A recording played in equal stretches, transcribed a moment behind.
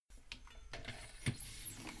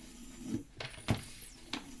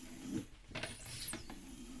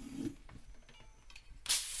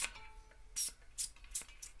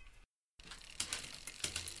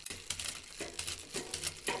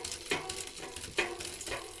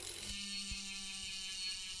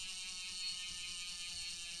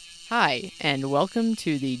Hi, and welcome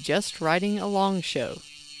to the Just Riding Along show.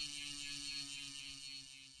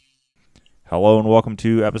 Hello and welcome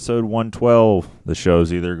to episode 112. The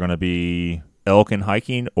show's either going to be elk and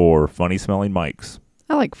hiking or funny smelling mics.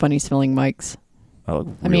 I like funny smelling mics. I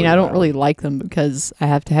Really don't loud. really like them because I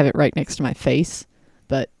have to have it right next to my face,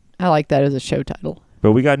 but I like that as a show title.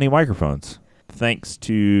 But we got new microphones. Thanks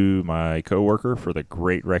to my coworker for the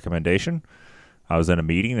great recommendation. I was in a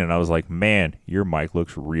meeting and I was like, man, your mic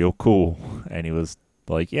looks real cool. And he was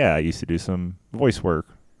like, yeah, I used to do some voice work.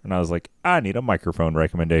 And I was like, I need a microphone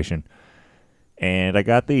recommendation. And I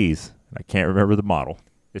got these. I can't remember the model.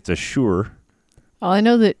 It's a Shure. Well, I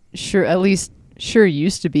know that Shure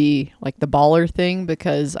used to be like the baller thing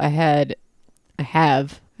because I have,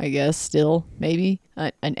 I guess, still maybe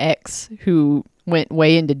an ex who went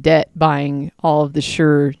way into debt buying all of the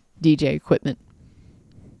Shure DJ equipment.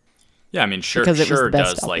 Yeah, I mean, Shure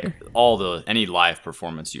does like any live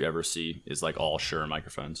performance you ever see is like all Shure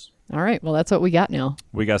microphones. All right, well, that's what we got now.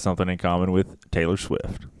 We got something in common with Taylor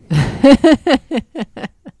Swift.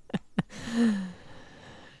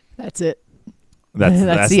 That's it.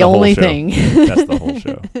 That's the only thing. That's the whole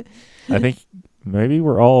show. I think maybe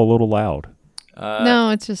we're all a little loud. No,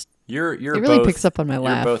 it's just it really picks up on my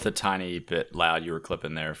laugh. You're both a tiny bit loud. You were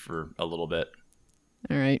clipping there for a little bit.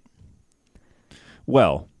 All right.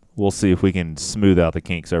 Well, we'll see if we can smooth out the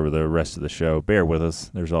kinks over the rest of the show. Bear with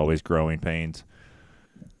us. There's always growing pains.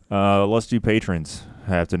 Let's do patrons.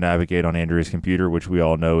 I have to navigate on Andrea's computer, which we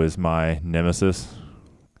all know is my nemesis.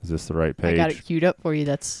 Is this the right page? I got it queued up for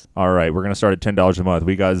you. All right, we're going to start at $10 a month.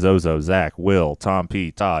 We got Zozo, Zach, Will, Tom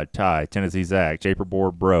P, Todd, Ty, Tennessee Zach,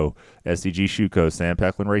 Japerboard Bro, SDG Shuko, Sam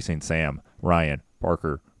Pecklin Racing, Sam, Ryan,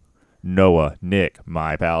 Parker, Noah, Nick,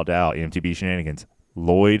 My Pal Dow, MTB Shenanigans,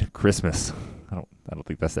 Lloyd Christmas. I don't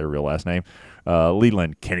think that's their real last name.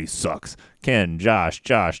 Leland, Kenny Sucks, Ken, Josh,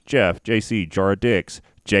 Jeff, JC, Jara Dix,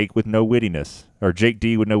 Jake with no wittiness, or Jake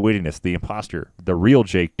D with no wittiness, the imposter, the real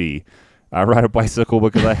Jake D. I ride a bicycle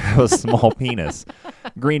because I have a small penis.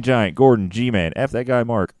 Green Giant, Gordon, G-Man, F that guy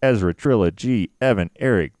Mark, Ezra, Trilla, G, Evan,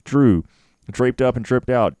 Eric, Drew, Draped Up and Tripped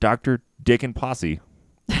Out, Dr. Dick and Posse,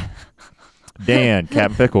 Dan,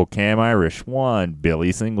 Captain Pickle, Cam Irish, Juan,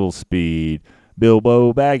 Billy Single Speed,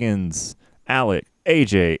 Bilbo Baggins, Alec,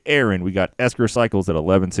 AJ, Aaron. We got Esker Cycles at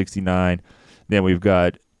 $11.69. Then we've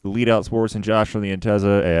got Lead Out Sports and Josh from the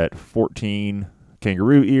Inteza at 14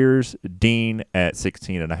 kangaroo ears. Dean at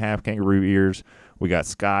 16.5 kangaroo ears. We got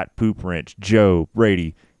Scott, Poop Wrench, Joe,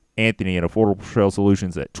 Brady, Anthony at Affordable Trail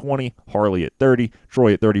Solutions at 20, Harley at 30,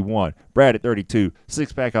 Troy at 31, Brad at 32,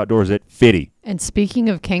 Six Pack Outdoors at 50. And speaking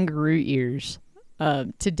of kangaroo ears,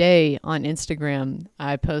 today on Instagram,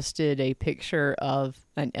 I posted a picture of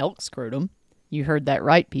an elk scrotum. You heard that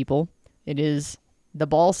right, people. It is the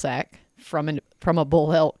ball sack from a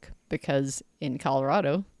bull elk, because in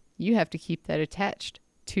Colorado, you have to keep that attached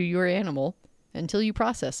to your animal until you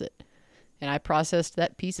process it. And I processed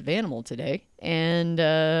that piece of animal today, and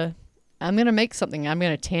I'm going to make something. I'm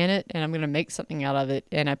going to tan it, and I'm going to make something out of it.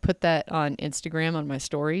 And I put that on Instagram on my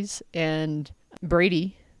stories, and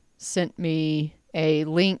Brady sent me a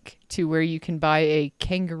link to where you can buy a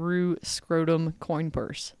kangaroo scrotum coin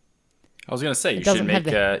purse. I was going to say, you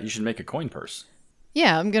should make a coin purse.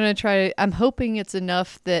 Yeah, I'm going to try. I'm hoping it's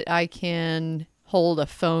enough that I can hold a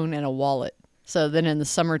phone and a wallet. So then in the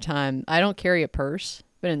summertime, I don't carry a purse,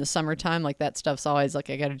 but in the summertime, like that stuff's always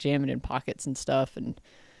like I got to jam it in pockets and stuff, and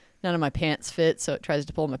none of my pants fit, so it tries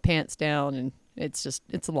to pull my pants down, and it's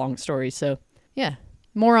a long story. So yeah,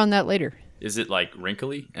 more on that later. Is it like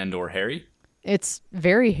wrinkly and or hairy? It's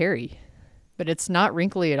very hairy, but it's not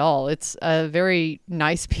wrinkly at all. It's a very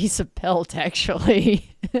nice piece of pelt,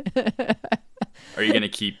 actually. Are you going to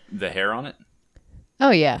keep the hair on it?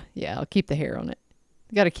 Oh, yeah. Yeah, I'll keep the hair on it.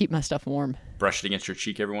 Got to keep my stuff warm. Brush it against your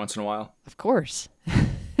cheek every once in a while? Of course.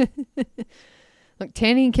 Look,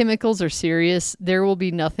 tanning chemicals are serious. There will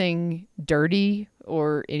be nothing dirty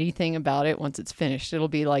or anything about it once it's finished. It'll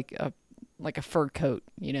be like a fur coat,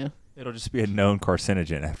 you know? It'll just be a known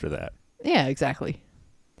carcinogen after that. Yeah, exactly.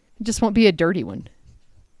 It just won't be a dirty one.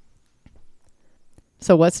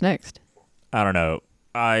 So what's next? I don't know.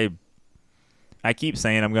 I keep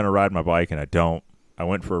saying I'm going to ride my bike, and I don't. I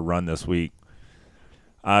went for a run this week.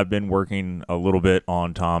 I've been working a little bit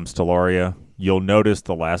on Tom's Talaria. You'll notice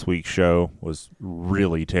the last week's show was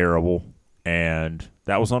really terrible, and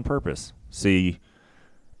that was on purpose. See,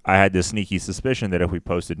 I had this sneaky suspicion that if we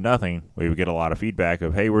posted nothing, we would get a lot of feedback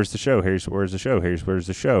of, hey, where's the show? Where's the show? Where's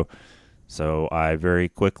the show? So I very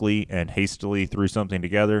quickly and hastily threw something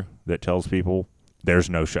together that tells people there's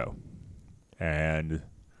no show. And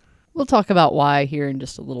we'll talk about why here in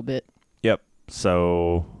just a little bit. Yep.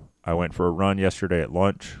 So I went for a run yesterday at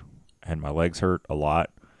lunch, and my legs hurt a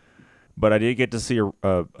lot. But I did get to see an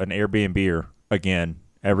Airbnb again.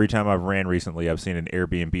 Every time I've ran recently, I've seen an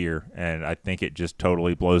Airbnb, and I think it just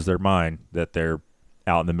totally blows their mind that they're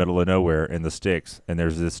out in the middle of nowhere in the sticks, and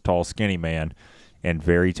there's this tall, skinny man in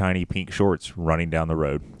very tiny pink shorts running down the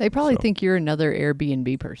road. They probably think you're another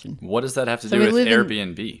Airbnb person. What does that have to do with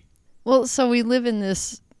Airbnb? So we live in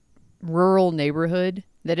this rural neighborhood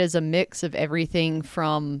that is a mix of everything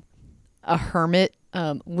from a hermit,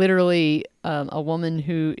 literally a woman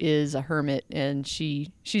who is a hermit, and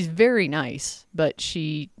she's very nice, but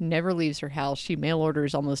she never leaves her house. She mail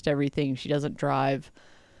orders almost everything. She doesn't drive,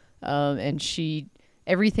 and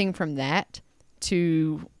everything from that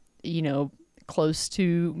to close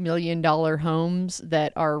to $1 million homes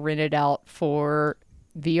that are rented out for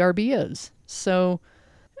VRBOs. So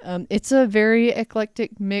it's a very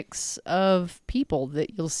eclectic mix of people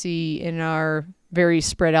that you'll see in our very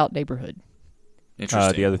spread out neighborhood.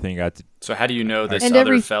 Interesting. The other thing So how do you know this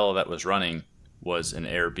other fellow that was running was an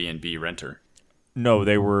Airbnb renter? No,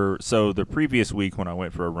 they were. So the previous week when I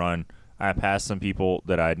went for a run, I passed some people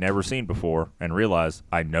that I'd never seen before and realized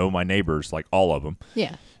I know my neighbors, like all of them.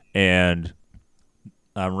 Yeah. And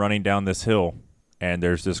I'm running down this hill, and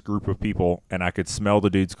there's this group of people, and I could smell the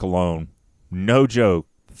dude's cologne. No joke.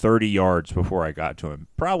 30 yards before I got to him,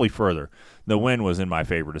 probably further. The wind was in my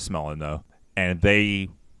favor to smell him, though. And they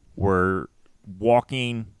were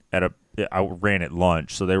walking I ran at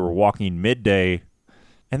lunch, so they were walking midday,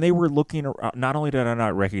 and they were looking around. Not only did I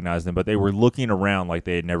not recognize them, but they were looking around like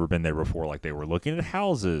they had never been there before. Like they were looking at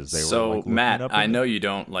houses. So, Matt, I know you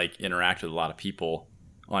don't interact with a lot of people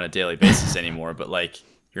on a daily basis anymore, but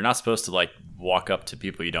you're not supposed to walk up to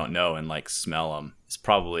people you don't know and smell them. It's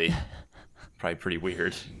probably pretty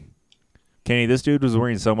weird. Kenny, this dude was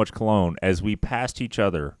wearing so much cologne. As we passed each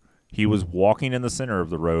other, he was walking in the center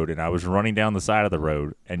of the road, and I was running down the side of the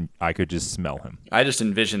road, and I could just smell him. I just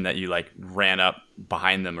envisioned that you ran up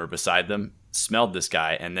behind them or beside them, smelled this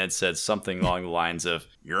guy, and then said something along the lines of,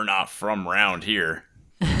 "You're not from round here."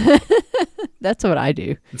 That's what I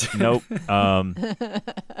do. Nope.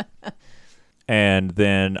 And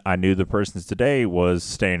then I knew the person today was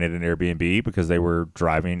staying at an Airbnb because they were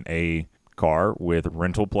driving a car with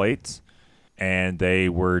rental plates, and they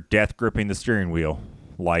were death gripping the steering wheel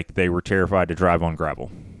like they were terrified to drive on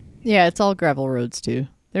gravel. Yeah, it's all gravel roads too.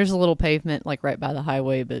 There's a little pavement right by the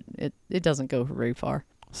highway, but it doesn't go very far.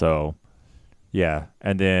 So, yeah.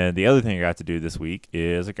 And then the other thing I got to do this week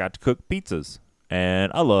is I got to cook pizzas,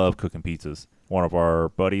 and I love cooking pizzas. One of our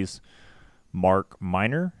buddies, Mark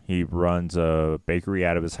Miner, he runs a bakery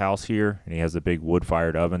out of his house here, and he has a big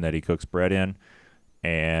wood-fired oven that he cooks bread in.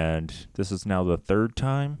 And this is now the third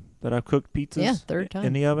time that I've cooked pizzas. Yeah, third time.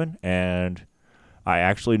 In the oven, and I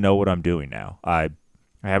actually know what I'm doing now. I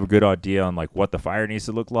have a good idea on what the fire needs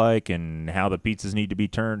to look like and how the pizzas need to be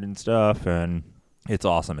turned and stuff, and it's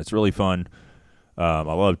awesome. It's really fun. I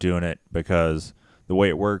love doing it because the way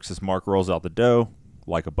it works is Mark rolls out the dough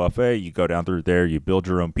like a buffet. You go down through there, you build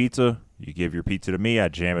your own pizza, you give your pizza to me, I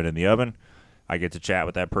jam it in the oven. I get to chat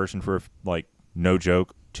with that person for no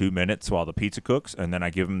joke, 2 minutes while the pizza cooks, and then I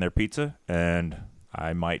give them their pizza, and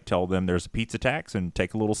I might tell them there's a pizza tax and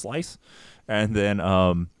take a little slice, and then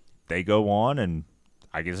they go on, and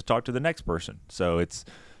I get to talk to the next person. So it's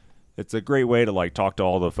a great way to talk to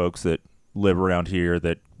all the folks that live around here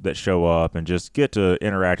that show up, and just get to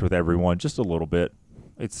interact with everyone just a little bit.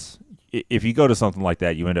 It's if you go to something like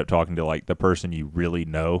that, you end up talking to the person you really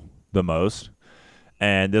know the most,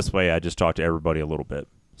 and this way I just talk to everybody a little bit.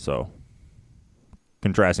 So,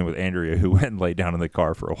 contrasting with Andrea, who went and laid down in the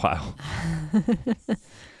car for a while.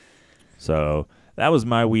 So that was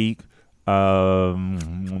my week.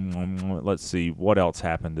 Let's see what else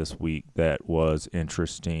happened this week that was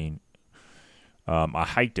interesting. I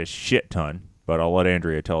hiked a shit ton, but I'll let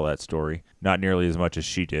Andrea tell that story. Not nearly as much as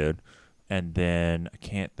she did. And then I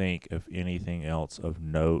can't think of anything else of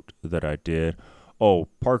note that I did. Oh,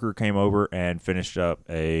 Parker came over and finished up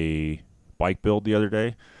a bike build the other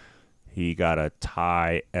day. He got a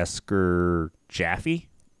Thai Esker Jaffe,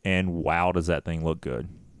 and wow, does that thing look good.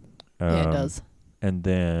 Yeah, it does. And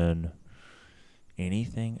then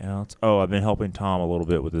anything else? Oh, I've been helping Tom a little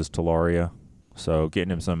bit with his Talaria. So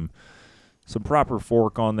getting him some proper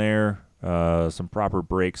fork on there, some proper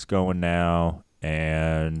brakes going now,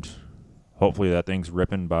 and hopefully that thing's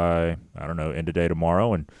ripping by, I don't know, end of day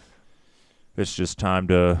tomorrow, and it's just time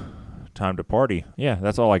to party. Yeah,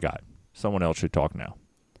 that's all I got. Someone else should talk now.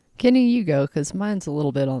 Kenny, you go, because mine's a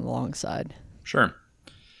little bit on the long side. Sure.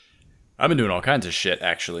 I've been doing all kinds of shit,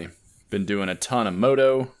 actually. Been doing a ton of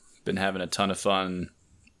moto. Been having a ton of fun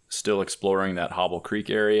Still exploring that Hobble Creek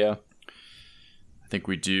area. I think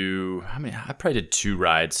I probably did 2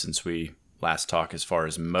 rides since we last talked as far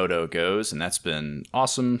as moto goes, and that's been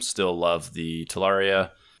awesome. Still love the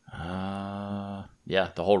Talaria.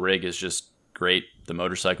 The whole rig is just great. The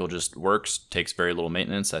motorcycle just works, takes very little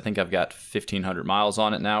maintenance. I think I've got 1,500 miles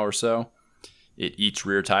on it now or so. It eats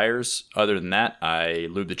rear tires. Other than that, I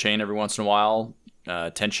lube the chain every once in a while,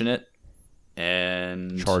 tension it,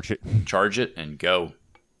 and charge it, and go.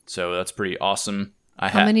 So that's pretty awesome.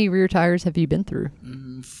 How many rear tires have you been through?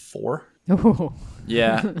 4. Oh.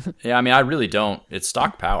 Yeah. I mean, I really don't. It's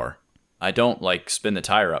stock power. I don't like spin the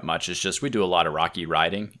tire up much. It's just we do a lot of rocky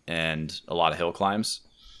riding and a lot of hill climbs,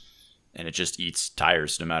 and it just eats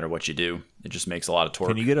tires no matter what you do. It just makes a lot of torque.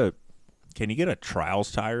 Can you get a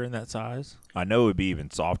trials tire in that size? I know it would be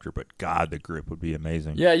even softer, but God, the grip would be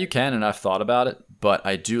amazing. Yeah, you can, and I've thought about it, but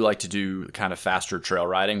I do like to do kind of faster trail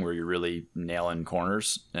riding where you're really nailing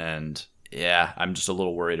corners, and yeah, I'm just a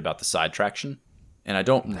little worried about the side traction. And I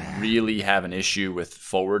don't really have an issue with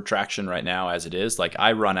forward traction right now as it is. Like,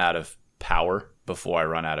 I run out of power before I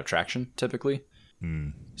run out of traction, typically.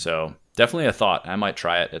 So definitely a thought. I might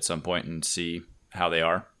try it at some point and see how they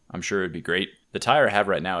are. I'm sure it'd be great. The tire I have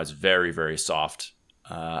right now is very, very soft.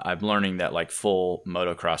 I'm learning that like full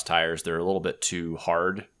motocross tires, they're a little bit too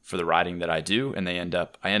hard for the riding that I do, and I end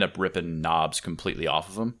up ripping knobs completely off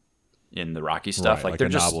of them in the rocky stuff. Right, like they're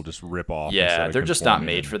a just knob will just rip off. Yeah, they're just not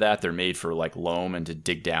made for that. They're made for like loam and to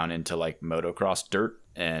dig down into like motocross dirt.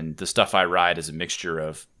 And the stuff I ride is a mixture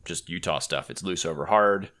of just Utah stuff. It's loose over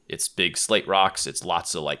hard. It's big slate rocks. It's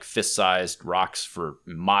lots of like fist-sized rocks for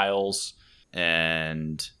miles,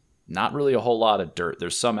 and not really a whole lot of dirt.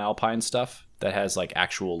 There's some alpine stuff that has like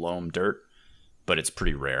actual loam dirt, but it's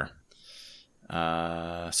pretty rare.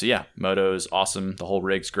 So yeah, moto's awesome. The whole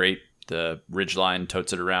rig's great. The Ridgeline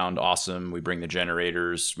totes it around awesome. We bring the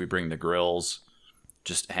generators, we bring the grills,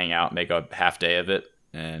 just hang out, make a half day of it,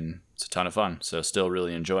 and it's a ton of fun. So still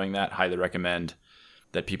really enjoying that. Highly recommend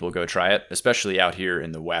that people go try it, especially out here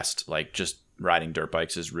in the West. Like, just riding dirt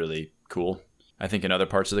bikes is really cool. I think in other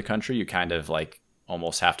parts of the country, you kind of like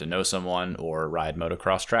almost have to know someone or ride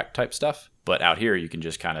motocross track type stuff. But out here, you can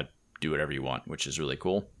just kind of do whatever you want, which is really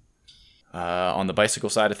cool. On the bicycle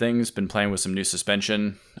side of things, been playing with some new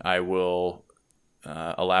suspension. I will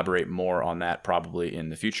elaborate more on that probably in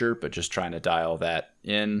the future, but just trying to dial that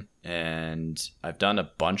in. And I've done a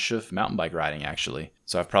bunch of mountain bike riding, actually.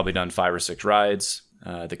 So I've probably done 5 or 6 rides.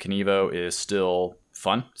 The Kenevo is still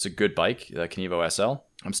fun. It's a good bike, the Kenevo SL.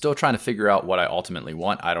 I'm still trying to figure out what I ultimately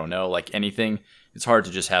want. I don't know. Like anything, it's hard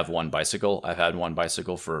to just have one bicycle. I've had one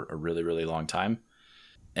bicycle for a really, really long time.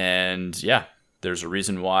 And yeah, there's a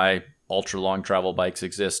reason why ultra long travel bikes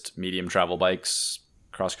exist, medium travel bikes,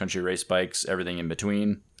 cross-country race bikes, everything in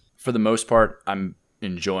between. For the most part, I'm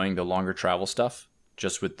enjoying the longer travel stuff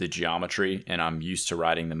just with the geometry, and I'm used to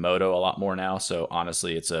riding the moto a lot more now. So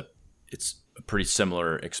honestly, it's a pretty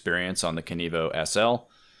similar experience on the Kenevo SL.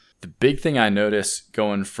 The big thing I notice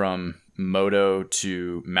going from moto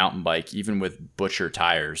to mountain bike, even with Butcher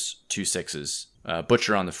tires, 2.6s,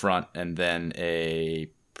 Butcher on the front, and then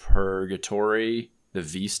a Purgatory, the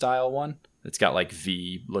V-style one. It's got like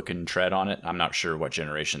V-looking tread on it. I'm not sure what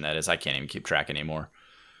generation that is. I can't even keep track anymore.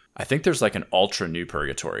 I think there's like an ultra new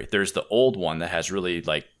Purgatory. There's the old one that has really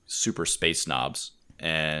like super space knobs.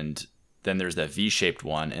 And then there's that V-shaped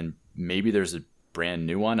one. And maybe there's a brand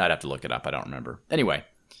new one. I'd have to look it up. I don't remember. Anyway,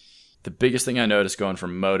 the biggest thing I noticed going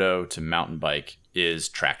from moto to mountain bike is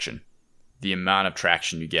traction. The amount of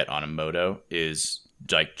traction you get on a moto is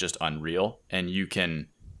like just unreal. And you can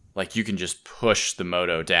just push the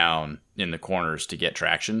moto down in the corners to get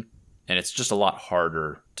traction. And it's just a lot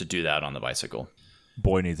harder to do that on the bicycle.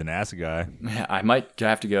 Boy needs an ass guy. I might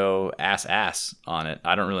have to go ass on it.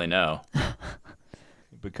 I don't really know.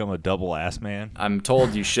 Become a double ass man. I'm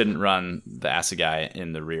told you shouldn't run the ass guy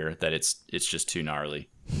in the rear, that it's just too gnarly.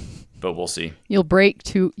 But we'll see. You brake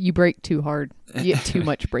too hard. You get too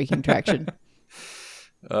much braking traction.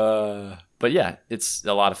 But yeah, it's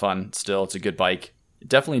a lot of fun still. It's a good bike.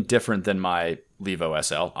 Definitely different than my Levo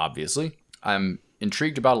SL, obviously. I'm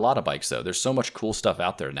intrigued about a lot of bikes, though. There's so much cool stuff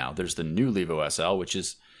out there now. There's the new Levo SL, which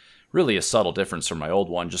is really a subtle difference from my old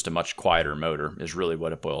one. Just a much quieter motor is really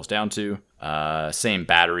what it boils down to. Same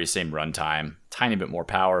battery, same runtime. Tiny bit more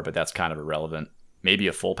power, but that's kind of irrelevant. Maybe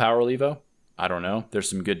a full power Levo? I don't know. There's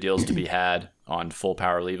some good deals to be had on full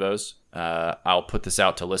power Levos. I'll put this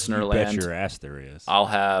out to listener land. Bet your ass there is. I'll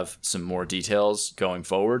have some more details going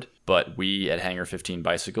forward, but we at Hangar 15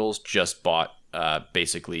 Bicycles just bought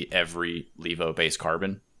basically every Levo base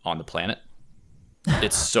carbon on the planet.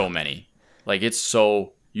 It's so many. Like,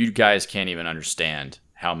 you guys can't even understand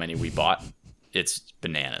how many we bought. It's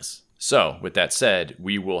bananas. So with that said,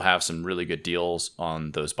 we will have some really good deals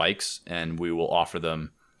on those bikes, and we will offer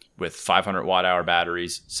them with 500 watt hour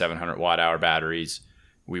batteries, 700 watt hour batteries.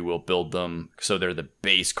 We will build them so they're the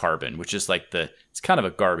base carbon, which is like it's kind of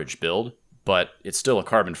a garbage build, but it's still a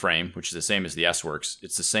carbon frame, which is the same as the S-Works.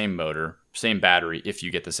 It's the same motor, same battery if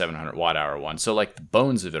you get the 700 watt hour one. So like the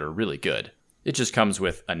bones of it are really good. It just comes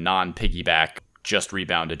with a non-piggyback, just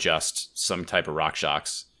rebound adjust, some type of rock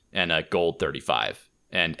shocks, and a gold 35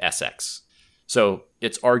 and SX. So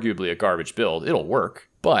it's arguably a garbage build. It'll work,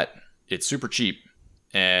 but it's super cheap.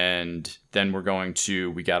 And then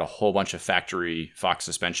we got a whole bunch of factory Fox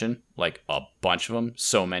suspension, like a bunch of them,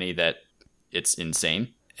 so many that it's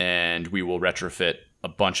insane. And we will retrofit a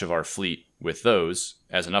bunch of our fleet with those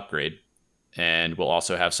as an upgrade. And we'll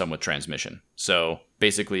also have some with transmission. So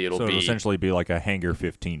basically it'll essentially be like a Hangar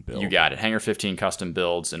 15 build. You got it. Hangar 15 custom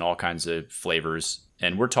builds and all kinds of flavors.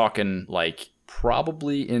 And we're talking like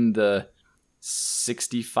probably in the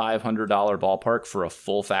 $6,500 ballpark for a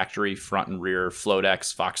full factory front and rear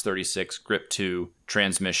Floatex Fox 36 Grip 2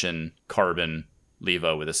 transmission carbon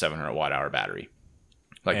Levo with a 700 watt hour battery.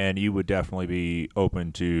 And you would definitely be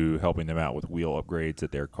open to helping them out with wheel upgrades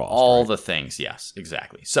at their cost. All the things, yes,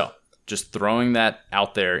 exactly. So just throwing that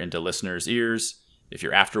out there into listeners' ears. If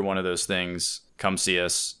you're after one of those things, come see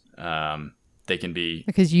us. They can be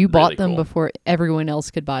because you bought them cool before everyone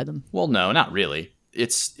else could buy them. Well, no, not really.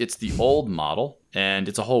 It's the old model, and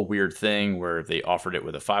it's a whole weird thing where they offered it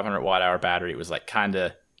with a 500 watt hour battery. It was like kind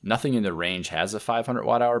of nothing in the range has a 500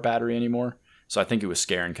 watt hour battery anymore. So I think it was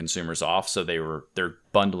scaring consumers off. So they're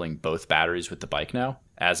bundling both batteries with the bike now,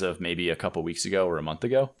 as of maybe a couple weeks ago or a month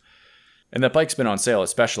ago. And that bike's been on sale at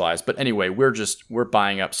Specialized. But anyway, we're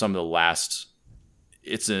buying up some of the last.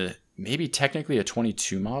 It's maybe technically a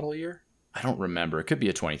 22 model year. I don't remember. It could be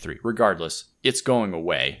a 23. Regardless, it's going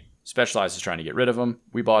away. Specialized is trying to get rid of them.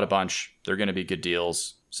 We bought a bunch. They're going to be good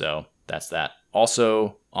deals. So that's that.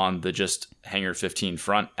 Also, on the just Hangar 15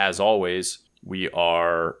 front, as always, we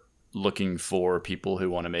are looking for people who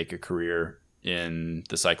want to make a career in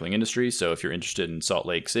the cycling industry. So if you're interested in Salt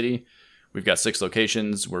Lake City, we've got 6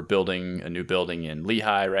 locations. We're building a new building in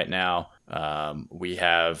Lehigh right now. We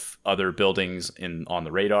have other buildings on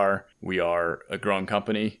the radar. We are a growing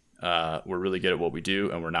company. We're really good at what we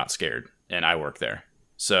do, and we're not scared. And I work there.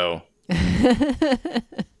 So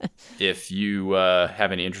if you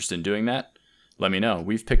have any interest in doing that, let me know.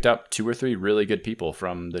 We've picked up 2 or 3 really good people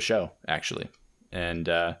from the show, actually. And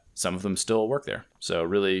some of them still work there. So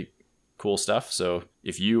really cool stuff. So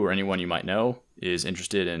if you or anyone you might know is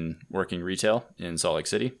interested in working retail in Salt Lake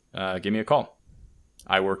City, give me a call.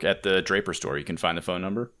 I work at the Draper store. You can find the phone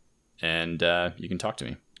number, and you can talk to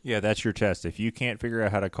me. Yeah, that's your test. If you can't figure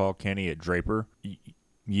out how to call Kenny at Draper,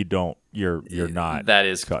 you don't. You're not. That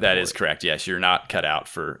is correct. Yes, you're not cut out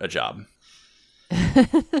for a job.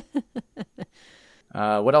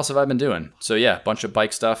 What else have I been doing? So yeah, a bunch of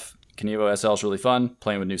bike stuff. Kenevo SL is really fun.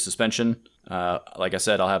 Playing with new suspension. Like I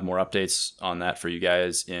said, I'll have more updates on that for you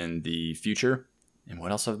guys in the future. And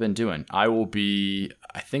what else have I been doing? I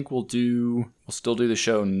think we'll still do the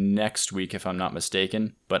show next week if I'm not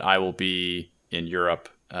mistaken, but I will be in Europe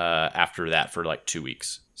after that for like 2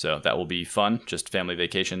 weeks. So that will be fun. Just family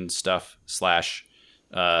vacation stuff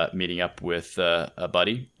 / meeting up with a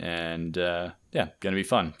buddy. And yeah, going to be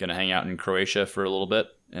fun. Going to hang out in Croatia for a little bit.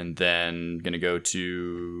 And then going to go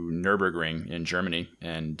to Nürburgring in Germany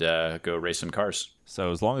and go race some cars. So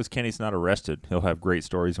as long as Kenny's not arrested, he'll have great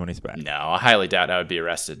stories when he's back. No, I highly doubt I would be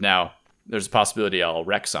arrested. Now, there's a possibility I'll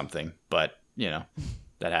wreck something, but,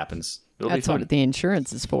 that happens. That's what the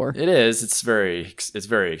insurance is for. It is. It's very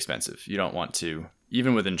expensive. You don't want to,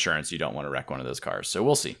 even with insurance, you don't want to wreck one of those cars. So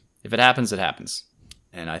we'll see. If it happens, it happens.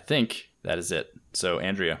 And I think that is it. So,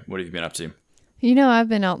 Andrea, what have you been up to? I've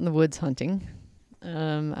been out in the woods hunting.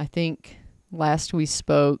 I think last we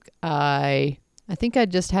spoke, I think I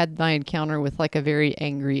just had my encounter with like a very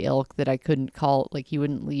angry elk that I couldn't call. Like he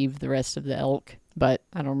wouldn't leave the rest of the elk. But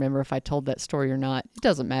I don't remember if I told that story or not. It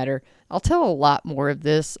doesn't matter. I'll tell a lot more of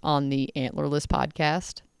this on the Antlerless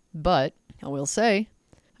podcast. But I will say,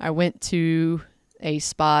 I went to a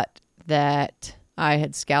spot that I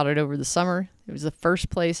had scouted over the summer. It was the first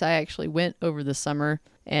place I actually went over the summer.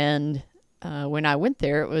 And when I went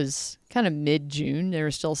there, it was kind of mid-June. There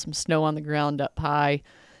was still some snow on the ground up high.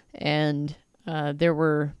 And there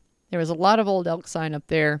was a lot of old elk sign up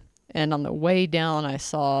there. And on the way down, I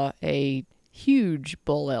saw a huge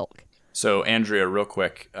bull elk. So, Andrea, real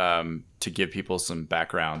quick, to give people some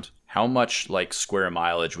background, how much like square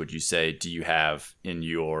mileage would you say do you have in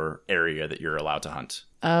your area that you're allowed to hunt?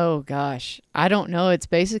 Oh, gosh. I don't know. It's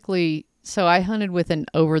basically So I hunted with an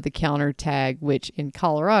over-the-counter tag, which in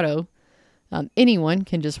Colorado, anyone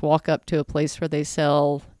can just walk up to a place where they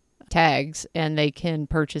sell tags and they can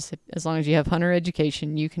purchase, as long as you have hunter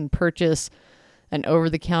education, you can purchase an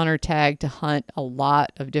over-the-counter tag to hunt a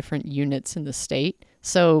lot of different units in the state.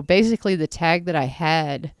 So basically the tag that I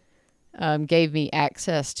had gave me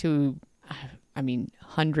access to,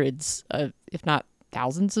 hundreds of, if not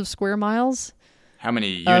thousands of square miles. How many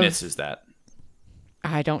units is that?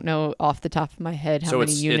 I don't know off the top of my head how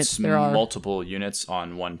many units there are. So it's multiple units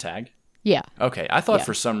on one tag? Yeah. Okay, I thought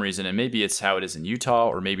for some reason, and maybe it's how it is in Utah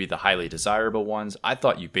or maybe the highly desirable ones, I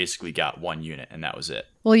thought you basically got one unit and that was it.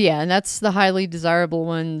 Well, yeah, and that's the highly desirable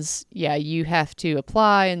ones. Yeah, you have to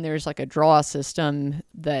apply, and there's like a draw system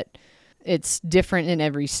that it's different in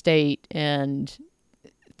every state, and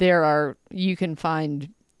you can find,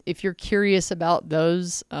 if you're curious about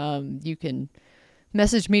those, you can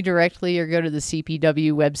message me directly or go to the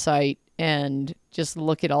CPW website and just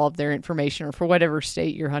look at all of their information, or for whatever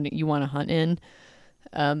state you want to hunt in.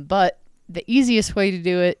 But the easiest way to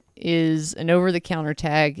do it is an over-the-counter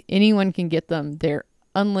tag. Anyone can get them. They're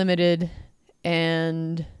unlimited,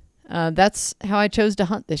 and that's how I chose to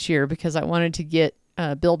hunt this year, because I wanted to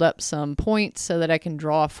build up some points so that I can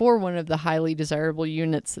draw for one of the highly desirable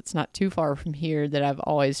units that's not too far from here, that I've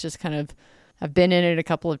always just I've been in it a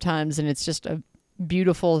couple of times, and it's just a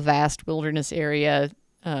beautiful, vast wilderness area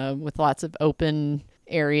with lots of open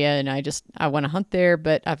area, and I want to hunt there,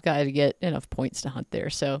 but I've got to get enough points to hunt there.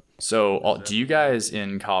 So do you guys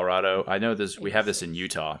in Colorado, I know we have this in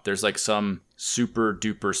Utah, there's like some super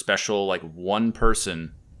duper special, like one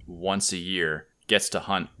person once a year gets to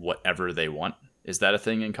hunt whatever they want. Is that a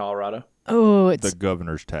thing in Colorado? Oh, it's the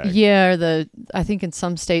governor's tag. Yeah, I think in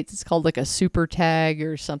some states it's called like a super tag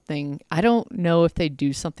or something. I don't know if they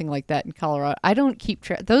do something like that in Colorado. I don't keep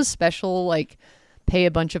track. Those special, like, pay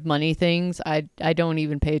a bunch of money things, I don't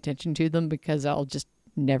even pay attention to them, because I'll just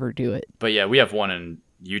never do it. But yeah, we have one in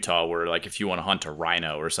Utah where, like, if you want to hunt a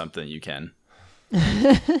rhino or something, you can.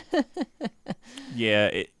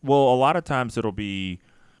 Yeah, well, a lot of times it'll be,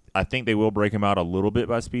 I think they will break them out a little bit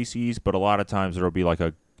by species, but a lot of times it'll be like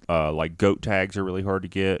like goat tags are really hard to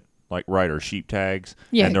get, like, right, or sheep tags.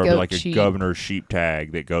 Yeah, and there'll be like sheep. A governor's sheep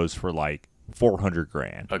tag that goes for like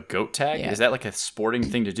 $400,000. A goat tag? Yeah. Is that like a sporting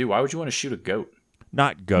thing to do? Why would you want to shoot a goat?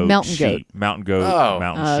 Not goat, Mountain sheep. goat. Mountain goat, Oh.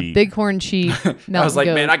 mountain sheep. Bighorn sheep, mountain I was like,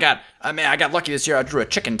 goat. man, I got lucky this year. I drew a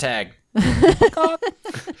chicken tag.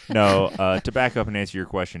 No, to back up and answer your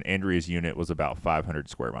question, Andrea's unit was about 500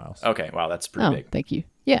 square miles. Okay, wow, that's pretty big. Thank you.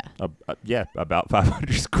 Yeah. Yeah, about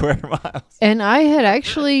 500 square miles. And I had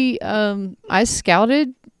actually, I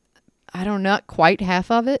scouted, not quite half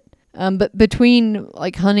of it. But between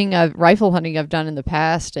like rifle hunting I've done in the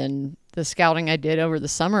past and the scouting I did over the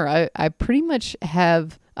summer, I pretty much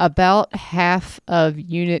have about half of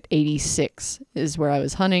Unit 86 is where I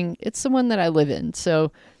was hunting. It's the one that I live in.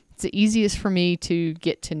 So it's the easiest for me to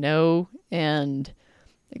get to know and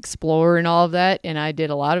explore and all of that. And I did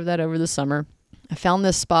a lot of that over the summer. I found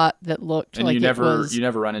this spot that looked And like you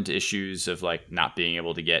never run into issues of like not being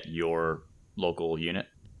able to get your local unit?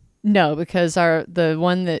 No, because the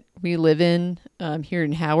one that we live in here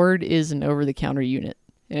in Howard is an over-the-counter unit,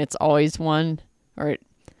 and it's always one, or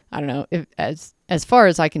I don't know, if as far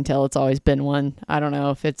as I can tell, it's always been one. I don't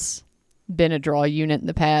know if it's been a draw unit in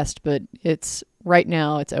the past, but right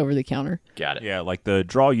now it's over-the-counter. Got it. Yeah, like the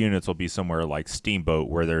draw units will be somewhere like Steamboat,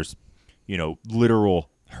 where there's, literal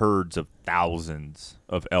herds of thousands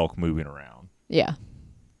of elk moving around. Yeah.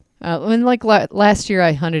 And like last year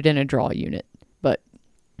I hunted in a draw unit. But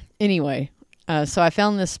anyway, so I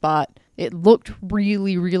found this spot. It looked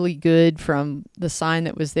really, really good from the sign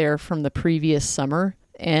that was there from the previous summer.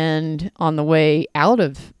 And on the way out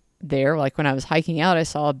of there, like when I was hiking out, I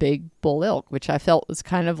saw a big bull elk, which I felt was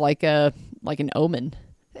kind of like an omen.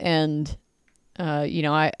 And,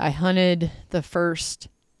 I hunted the first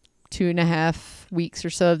 2.5 weeks or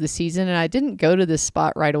so of the season, and I didn't go to this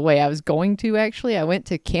spot right away. I was going to, actually. I went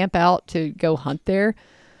to camp out to go hunt there,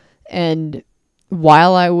 and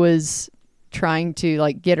while I was trying to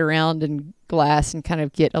like get around and glass and kind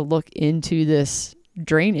of get a look into this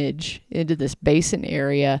drainage, into this basin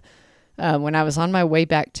area, when I was on my way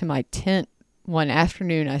back to my tent one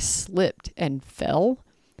afternoon, I slipped and fell.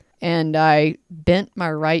 And I bent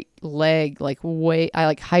my right leg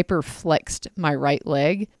I hyper flexed my right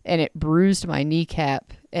leg, and it bruised my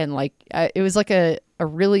kneecap. And it was like a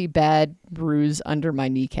really bad bruise under my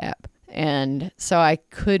kneecap. And so I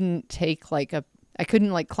couldn't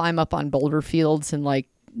climb up on boulder fields and like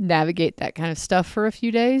navigate that kind of stuff for a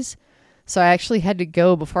few days. So I actually had to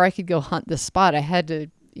go, before I could go hunt this spot, I had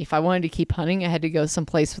to if I wanted to keep hunting, I had to go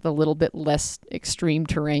someplace with a little bit less extreme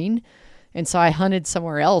terrain. And so I hunted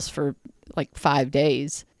somewhere else for like 5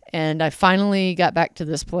 days. And I finally got back to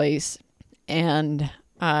this place, and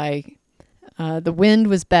the wind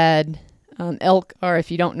was bad. Elk are,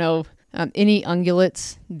 if you don't know, any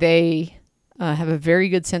ungulates, they have a very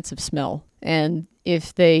good sense of smell. And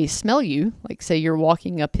if they smell you, like say you're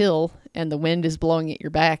walking uphill and the wind is blowing at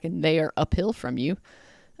your back and they are uphill from you,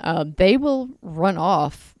 they will run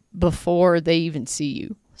off before they even see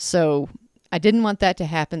you. So I didn't want that to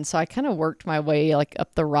happen. So I kind of worked my way like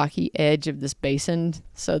up the rocky edge of this basin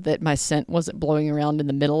so that my scent wasn't blowing around in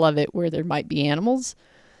the middle of it where there might be animals.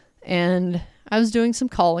 And I was doing some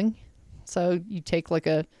calling. So you take like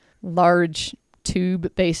a large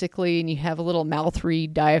tube basically, and you have a little mouth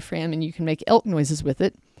reed diaphragm, and you can make elk noises with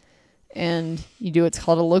it. And you do what's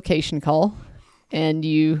called a location call, and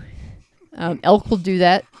you elk will do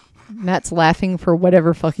that. Matt's laughing for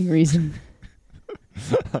whatever fucking reason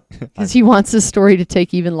because he wants this story to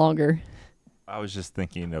take even longer. I was just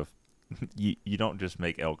thinking of you don't just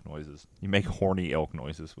make elk noises, you make horny elk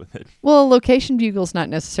noises with it. Well, a location bugle's not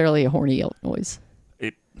necessarily a horny elk noise.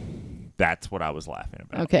 That's what I was laughing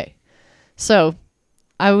about. Okay. So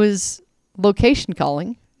I was location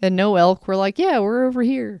calling, and no elk were like, yeah, we're over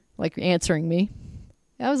here, like answering me.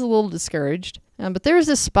 I was a little discouraged. But there's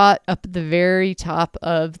this spot up at the very top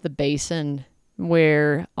of the basin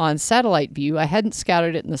where on satellite view, I hadn't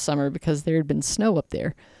scouted it in the summer because there had been snow up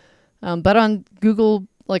there. But on Google,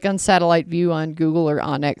 like on satellite view on Google or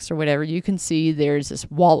Onyx or whatever, you can see there's this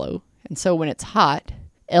wallow. And so when it's hot,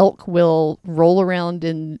 elk will roll around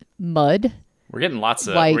in mud. We're getting lots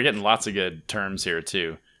of good terms here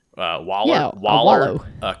too. Waller, yeah, waller,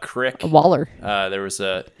 a crick, a waller. There was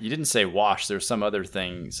you didn't say wash. There were some other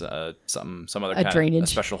things, some other kind drainage. Of a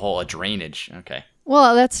special hole, a drainage. Okay.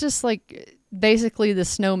 Well, that's just like basically the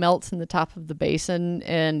snow melts in the top of the basin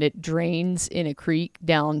and it drains in a creek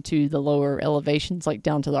down to the lower elevations, like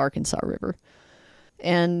down to the Arkansas River.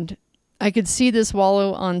 And I could see this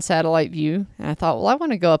wallow on satellite view, and I thought, well, I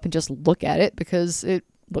want to go up and just look at it because it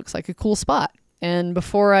looks like a cool spot. And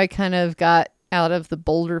before I kind of got out of the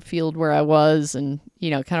boulder field where I was and,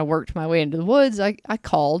 kind of worked my way into the woods, I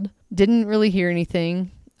called, didn't really hear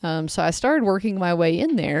anything. So I started working my way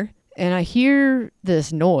in there, and I hear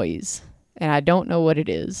this noise, and I don't know what it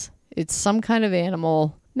is. It's some kind of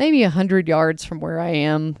animal, maybe 100 yards from where I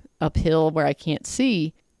am, uphill where I can't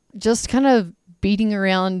see, just kind of beating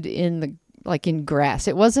around in grass.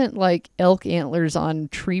 It wasn't like elk antlers on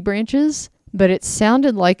tree branches, but it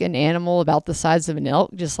sounded like an animal about the size of an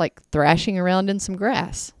elk just like thrashing around in some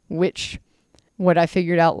grass, which what I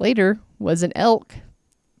figured out later was an elk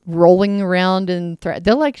rolling around and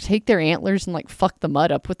they'll like take their antlers and like fuck the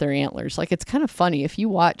mud up with their antlers. Like it's kind of funny if you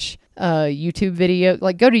watch a YouTube video,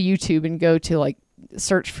 like go to YouTube and go to like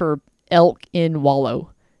search for elk in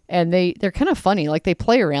wallow, and they're kind of funny. Like they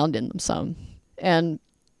play around in them some, and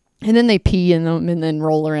then they pee in them and then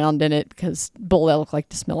roll around in it because bull elk like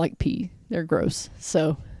to smell like pee. They're gross.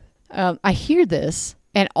 So I hear this,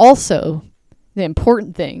 and also the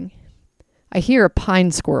important thing, I hear a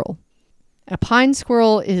pine squirrel. A pine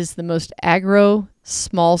squirrel is the most aggro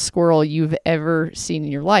small squirrel you've ever seen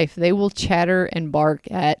in your life. They will chatter and bark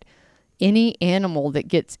at any animal that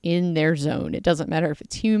gets in their zone. It doesn't matter if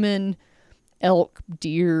it's human, elk,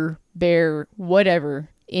 deer, bear, whatever.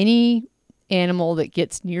 Any animal that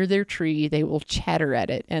gets near their tree, they will chatter at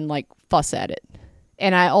it and like fuss at it.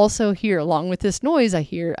 And I also hear, along with this noise, I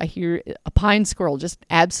hear a pine squirrel just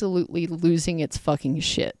absolutely losing its fucking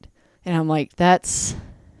shit. And I'm like, that's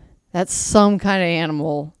some kind of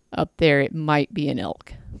animal up there. It might be an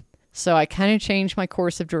elk. So I kind of changed my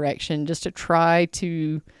course of direction just to try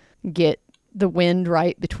to get the wind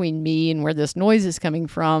right between me and where this noise is coming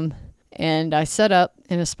from. And I set up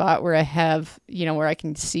in a spot where I have, where I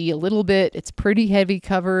can see a little bit. It's pretty heavy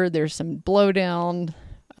cover. There's some blowdown,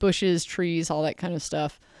 bushes, trees, all that kind of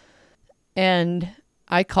stuff. And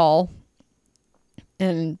I call,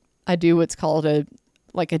 and I do what's called a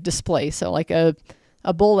display. So like a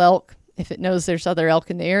bull elk, if it knows there's other elk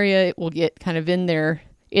in the area, it will get kind of in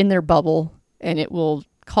their bubble, and it will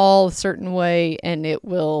call a certain way, and it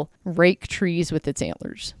will rake trees with its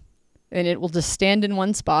antlers. And it will just stand in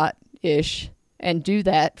one spot-ish and do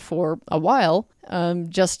that for a while,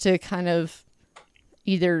 just to kind of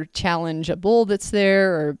either challenge a bull that's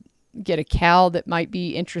there or get a cow that might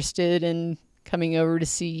be interested in coming over to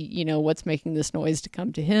see, what's making this noise to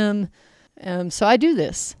come to him. So I do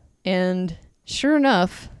this. And sure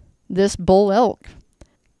enough, this bull elk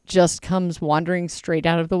just comes wandering straight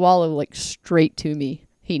out of the wallow, like straight to me.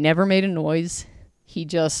 He never made a noise. He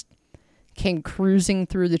just came cruising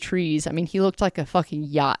through the trees. I mean, he looked like a fucking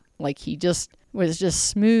yacht. Like he just was just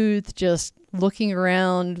smooth, just looking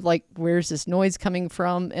around like, where's this noise coming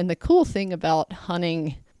from? And the cool thing about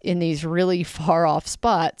hunting in these really far off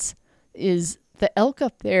spots is the elk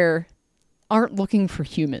up there aren't looking for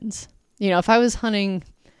humans. You know, if I was hunting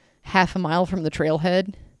half a mile from the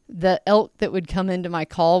trailhead, the elk that would come into my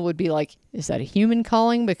call would be like, is that a human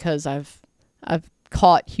calling? Because I've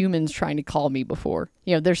caught humans trying to call me before.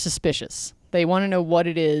 You know, they're suspicious. They want to know what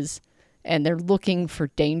it is, and they're looking for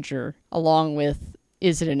danger along with,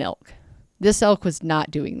 is it an elk? This elk was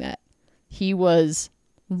not doing that. He was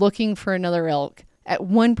looking for another elk. At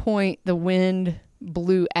one point, the wind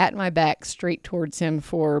blew at my back straight towards him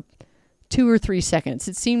for 2 or 3 seconds.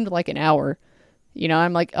 It seemed like an hour. You know,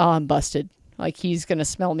 I'm like, oh, I'm busted. Like, he's going to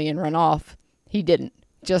smell me and run off. He didn't.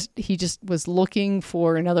 He just was looking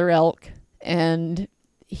for another elk, and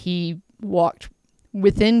he walked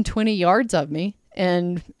within 20 yards of me.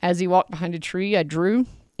 And as he walked behind a tree, I drew.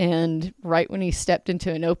 And right when he stepped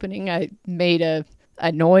into an opening, I made a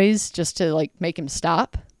noise just to like make him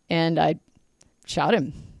stop. And I shot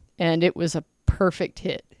him. And it was a perfect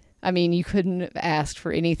hit. I mean, you couldn't have asked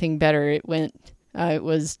for anything better. It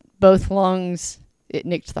was both lungs. It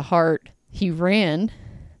nicked the heart. He ran,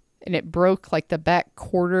 and it broke like the back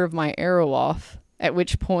quarter of my arrow off, at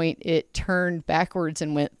which point it turned backwards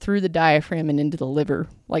and went through the diaphragm and into the liver.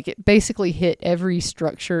 Like, it basically hit every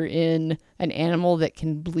structure in an animal that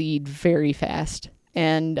can bleed very fast.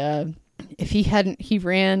 And if he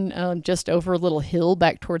ran just over a little hill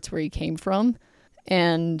back towards where he came from.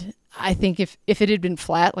 And I think if it had been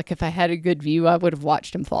flat, like if I had a good view, I would have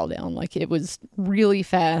watched him fall down. Like, it was really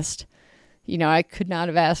fast. You know, I could not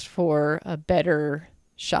have asked for a better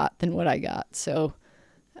shot than what I got. So,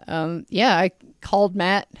 I called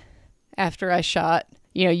Matt after I shot.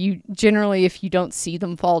 You know, you generally, if you don't see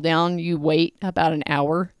them fall down, you wait about an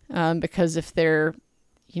hour because if they're,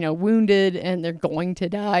 you know, wounded and they're going to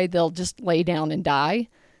die, they'll just lay down and die.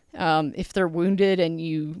 If they're wounded and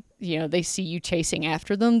you know, they see you chasing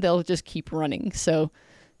after them, they'll just keep running. So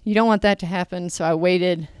you don't want that to happen. So I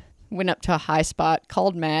waited, went up to a high spot,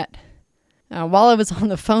 called Matt. While I was on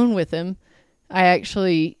the phone with him, I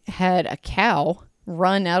actually had a cow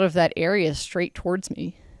run out of that area straight towards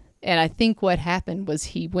me. And I think what happened was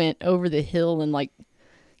he went over the hill and like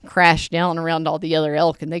crashed down around all the other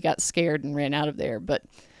elk, and they got scared and ran out of there. But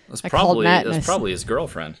that's probably his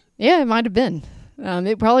girlfriend. Yeah, it might have been.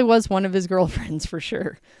 It probably was one of his girlfriends for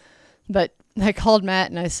sure. But I called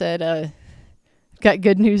Matt and I said, got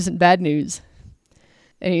good news and bad news.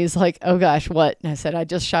 And he's like, oh gosh, what? And I said, I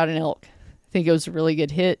just shot an elk. I think it was a really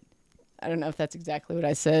good hit. I don't know if that's exactly what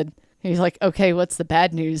I said. And he's like, okay, what's the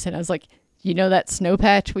bad news? And I was like, you know that snow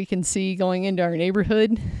patch we can see going into our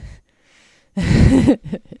neighborhood?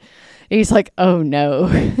 He's like, oh no.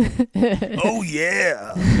 Oh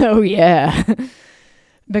yeah. Oh yeah.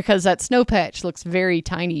 Because that snow patch looks very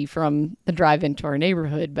tiny from the drive into our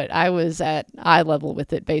neighborhood, but I was at eye level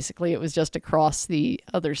with it. Basically, it was just across the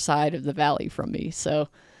other side of the valley from me. So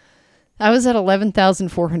I was at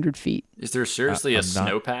 11,400 feet. Is there seriously a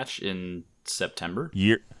snow patch in September?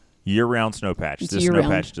 Year-round snow patch. This snow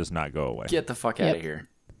patch does not go away. Get the fuck out of here.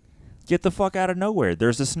 Get the fuck out of nowhere.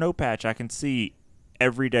 There's a snow patch I can see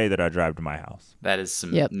every day that I drive to my house. That is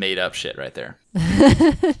some made-up shit right there.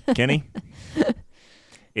 Kenny?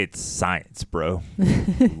 It's science, bro.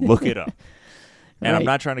 Look it up. And I'm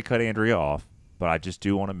not trying to cut Andrea off, but I just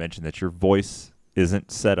do want to mention that your voice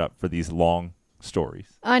isn't set up for these long stories.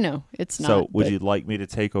 I know. It's not. So would you like me to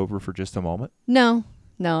take over for just a moment? No,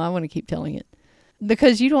 I want to keep telling it.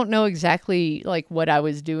 Because you don't know exactly like what I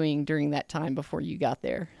was doing during that time before you got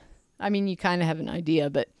there. I mean, you kind of have an idea,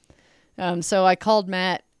 but so I called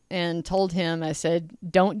Matt and told him, I said,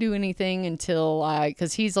 don't do anything until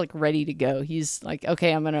because he's like ready to go. He's like,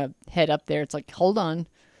 okay, I'm going to head up there. It's like, hold on.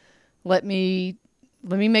 Let me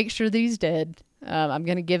make sure that he's dead. I'm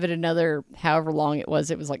going to give it another, however long it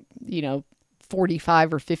was. It was like,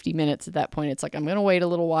 45 or 50 minutes at that point. It's like, I'm going to wait a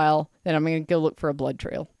little while. Then I'm going to go look for a blood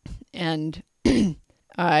trail. And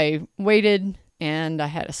I waited and I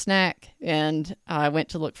had a snack and I went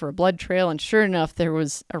to look for a blood trail. And sure enough, there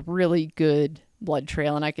was a really good blood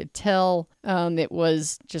trail, and I could tell it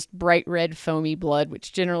was just bright red foamy blood,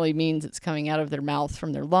 which generally means it's coming out of their mouth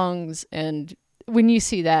from their lungs. And when you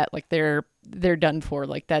see that, like they're done for.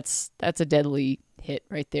 Like that's a deadly hit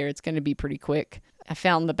right there. It's going to be pretty quick. I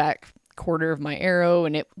found the back quarter of my arrow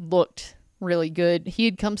and it looked really good. He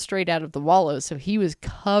had come straight out of the wallow, so he was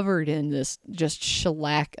covered in this just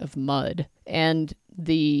shellac of mud, and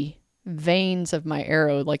the veins of my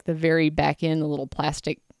arrow, like the very back end, the little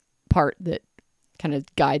plastic part that kind of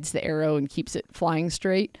guides the arrow and keeps it flying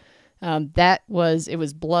straight. It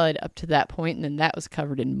was blood up to that point, and then that was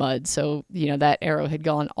covered in mud. So, that arrow had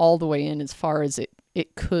gone all the way in as far as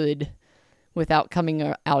it could without coming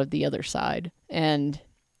out of the other side. And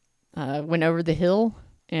went over the hill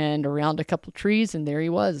and around a couple trees, and there he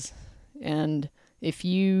was. And if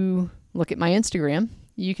you look at my Instagram,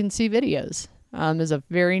 you can see videos. There's a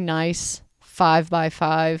very nice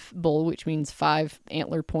 5x5 bull, which means 5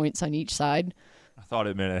 antler points on each side. I thought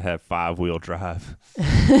it meant it had 5-wheel drive.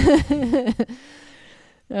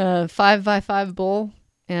 5x5 bull.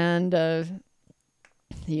 And, I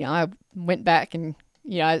went back and,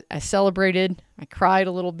 I celebrated. I cried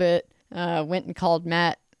a little bit. Went and called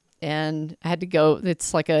Matt, and I had to go.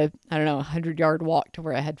 It's like a 100-yard walk to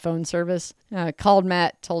where I had phone service. Called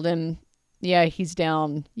Matt, told him, yeah, he's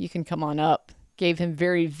down. You can come on up. Gave him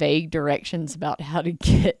very vague directions about how to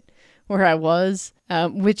get where I was,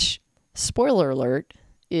 which, spoiler alert,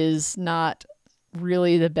 is not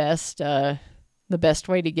really the best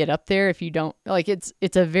way to get up there if you don't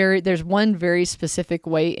there's one very specific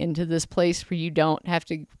way into this place where you don't have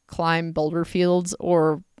to climb boulder fields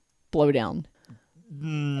or blow down.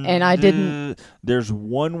 And I didn't. There's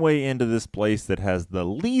one way into this place that has the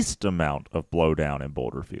least amount of blowdown in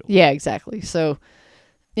boulder field. Yeah, exactly. So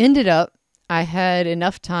ended up, I had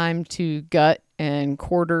enough time to gut and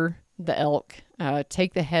quarter the elk,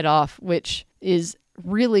 take the head off, which is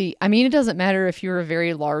really, it doesn't matter if you're a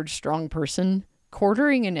very large, strong person.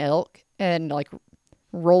 Quartering an elk and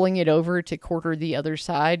rolling it over to quarter the other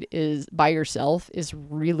side is by yourself is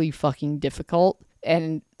really fucking difficult.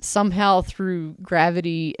 And somehow through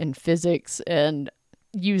gravity and physics and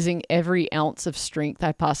using every ounce of strength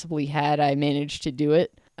I possibly had, I managed to do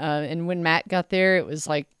it. And when Matt got there, it was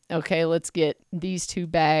like, okay, let's get these 2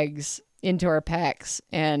 bags into our packs.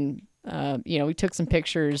 And, we took some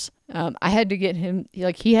pictures. I had to get him,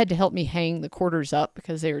 he had to help me hang the quarters up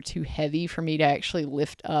because they were too heavy for me to actually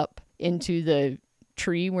lift up into the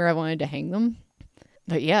tree where I wanted to hang them.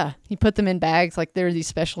 But yeah, he put them in bags. There are these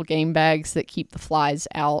special game bags that keep the flies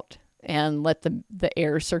out and let the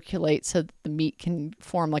air circulate so that the meat can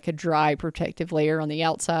form a dry protective layer on the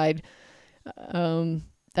outside.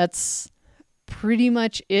 That's pretty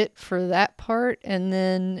much it for that part. And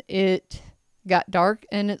then it got dark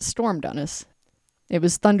and it stormed on us. It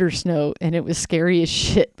was thunder snow, and it was scary as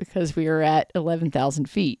shit because we were at 11,000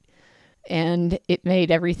 feet. And it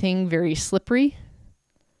made everything very slippery.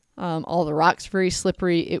 All the rocks very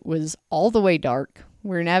slippery. It was all the way dark.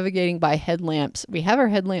 We're navigating by headlamps. We have our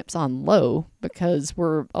headlamps on low because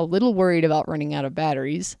we're a little worried about running out of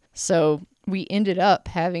batteries. So we ended up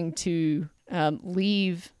having to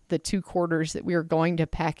leave the 2 quarters that we were going to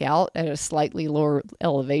pack out at a slightly lower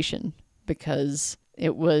elevation because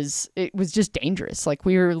it was just dangerous.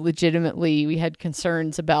 We had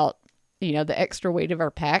concerns about, the extra weight of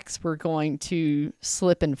our packs were going to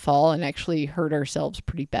slip and fall and actually hurt ourselves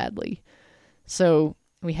pretty badly. So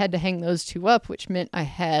we had to hang those 2 up, which meant I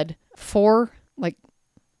had 4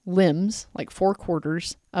 limbs, 4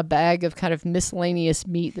 quarters, a bag of kind of miscellaneous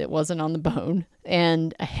meat that wasn't on the bone,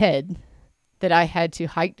 and a head that I had to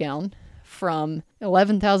hike down from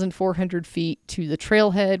 11,400 feet to the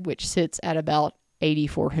trailhead, which sits at about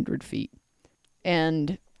 8,400 feet.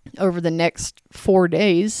 And over the next 4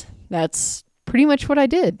 days, that's pretty much what I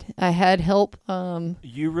did. I had help.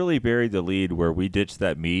 You really buried the lead where we ditched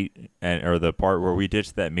that meat, or the part where we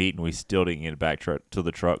ditched that meat and we still didn't get back to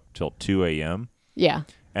the truck till 2 a.m. Yeah.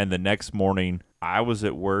 And the next morning, I was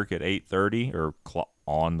at work at 8:30 or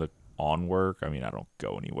on work. I don't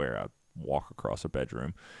go anywhere. I walk across a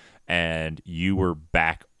bedroom, and you were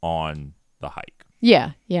back on the hike.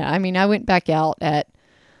 Yeah. I went back out I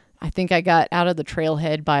think I got out of the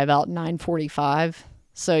trailhead by about 9:45.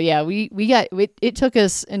 So yeah, it took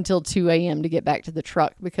us until 2 a.m. to get back to the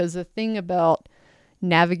truck, because the thing about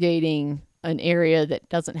navigating an area that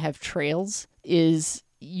doesn't have trails is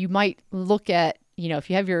you might look at, if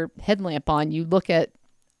you have your headlamp on, you look at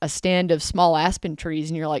a stand of small aspen trees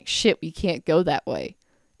and you're like, shit, we can't go that way.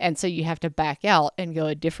 And so you have to back out and go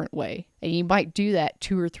a different way. And you might do that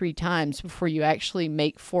 2 or 3 times before you actually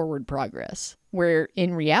make forward progress. Where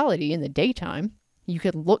in reality, in the daytime, you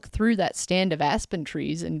could look through that stand of aspen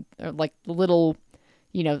trees and little,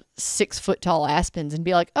 6-foot tall aspens and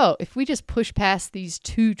be like, oh, if we just push past these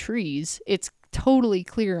 2 trees, it's totally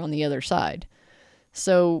clear on the other side.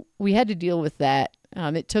 So we had to deal with that.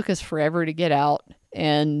 It took us forever to get out.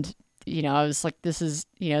 And, I was like, this is,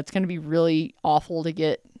 it's going to be really awful to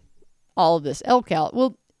get all of this elk out.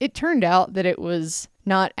 Well, it turned out that it was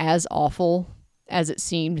not as awful as it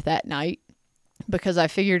seemed that night, because I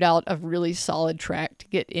figured out a really solid track to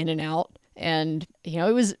get in and out. And,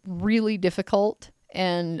 it was really difficult.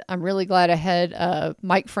 And I'm really glad I had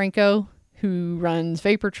Mike Franco, who runs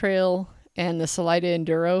Vapor Trail and the Salida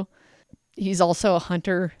Enduro. He's also a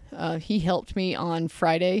hunter. He helped me on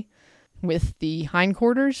Friday with the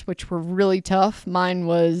hindquarters, which were really tough. Mine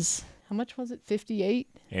was, how much was it? 58?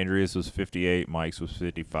 Andrea's was 58. Mike's was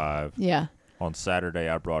 55. Yeah. On Saturday,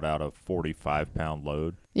 I brought out a 45-pound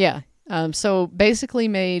load. Yeah. So basically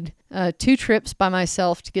made 2 trips by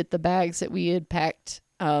myself to get the bags that we had packed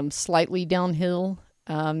slightly downhill.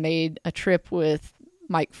 Made a trip with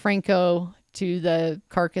Mike Franco to the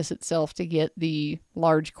carcass itself to get the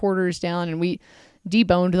large quarters down, and we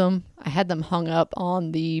deboned them. I had them hung up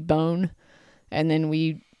on the bone, and then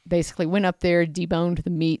we basically went up there, deboned the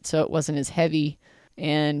meat so it wasn't as heavy,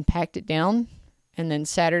 and packed it down. And then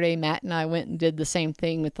Saturday, Matt and I went and did the same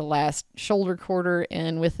thing with the last shoulder quarter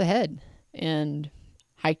and with the head, and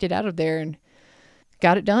hiked it out of there and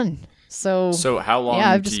got it done. So how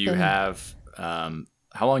long do you have?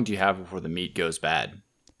 How long do you have before the meat goes bad?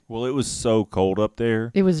 Well, it was so cold up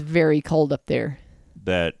there. It was very cold up there.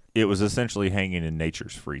 That it was essentially hanging in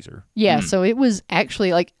nature's freezer. Yeah, so it was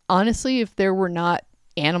actually, like, honestly, if there were not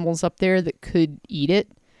animals up there that could eat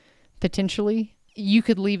it, potentially, you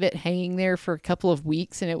could leave it hanging there for a couple of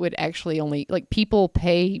weeks and it would actually only, like, people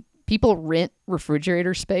rent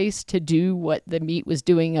refrigerator space to do what the meat was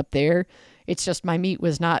doing up there. It's just my meat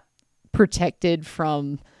was not protected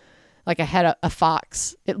from, like, I had a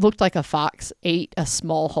fox. It looked like a fox ate a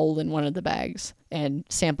small hole in one of the bags and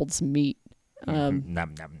sampled some meat. Nom,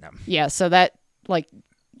 nom, nom. Yeah, so that, like,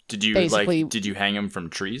 did you hang them from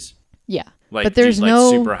trees? Yeah. Like, but there's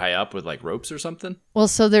super high up with, like, ropes or something? Well,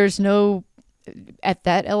 so there's at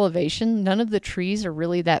that elevation, none of the trees are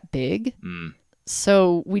really that big.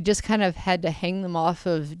 So we just kind of had to hang them off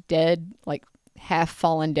of dead, like, half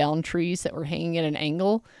fallen down trees that were hanging at an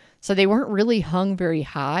angle. So they weren't really hung very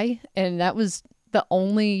high. And that was the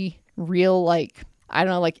only real, like, I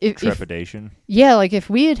don't know, like, trepidation. If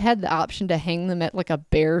we had had the option to hang them at, like, a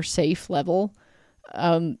bare safe level,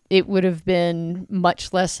 it would have been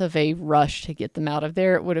much less of a rush to get them out of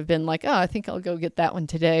there. It would have been like, oh, I think I'll go get that one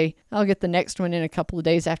today. I'll get the next one in a couple of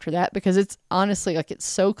days after that, because it's honestly, like, it's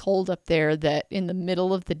so cold up there that in the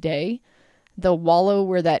middle of the day, the wallow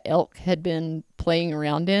where that elk had been playing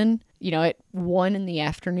around in, at 1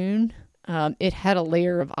 p.m, it had a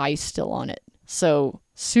layer of ice still on it. So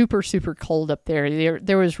super, super cold up there.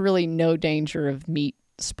 There was really no danger of meat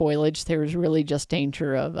spoilage. There was really just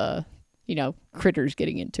danger of, critters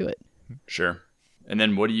getting into it. Sure. And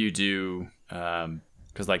then what do you do?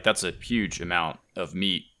 Because, like, that's a huge amount of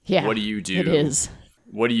meat. Yeah, what do you do? It is.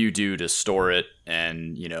 What do you do to store it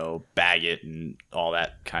and, bag it and all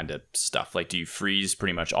that kind of stuff? Like, do you freeze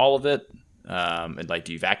pretty much all of it? And, like,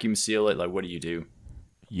 do you vacuum seal it? Like, what do you do?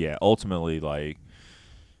 Yeah, ultimately, like,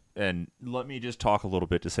 and let me just talk a little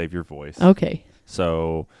bit to save your voice. Okay.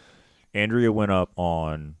 So Andrea went up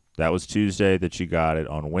that was Tuesday that you got it.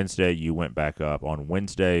 On Wednesday, you went back up. On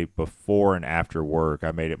Wednesday, before and after work,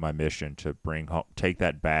 I made it my mission to take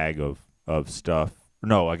that bag of stuff.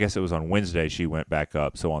 No, I guess it was on Wednesday she went back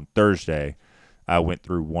up. So on Thursday, I went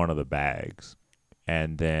through one of the bags.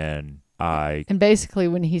 And then And basically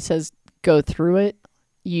when he says go through it,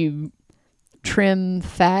 you trim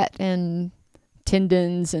fat and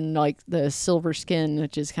tendons and, like, the silver skin,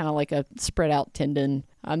 which is kind of like a spread out tendon.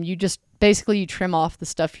 You just basically trim off the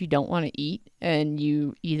stuff you don't want to eat, and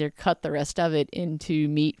you either cut the rest of it into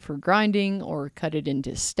meat for grinding or cut it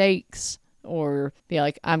into steaks, or be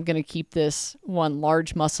like, I'm going to keep this one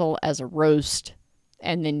large muscle as a roast.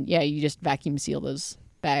 And then, you just vacuum seal those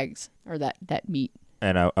bags or that meat.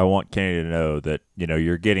 And I want Kenny to know that,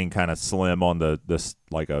 you're getting kind of slim on this,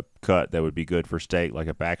 like, a cut that would be good for steak, like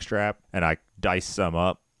a backstrap. And I diced some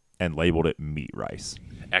up and labeled it meat rice.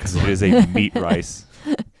 Excellent. It is a meat rice,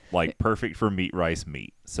 like, perfect for meat rice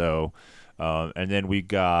meat. So, and then we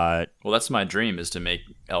got... Well, that's my dream, is to make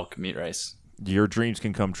elk meat rice. Your dreams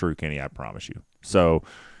can come true, Kenny, I promise you. So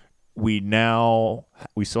we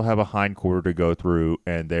still have a hind quarter to go through,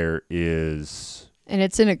 and there is... And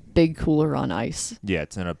it's in a big cooler on ice. Yeah,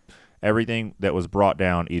 it's in everything that was brought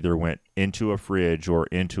down either went into a fridge or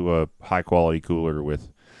into a high quality cooler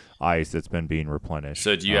with ice that's been being replenished.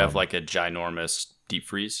 So do you have, like, a ginormous deep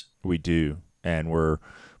freeze? We do. And we're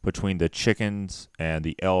between the chickens and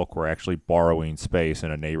the elk, we're actually borrowing space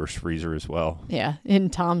in a neighbor's freezer as well. Yeah, in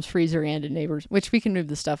Tom's freezer and a neighbor's, which we can move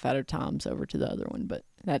the stuff out of Tom's over to the other one, but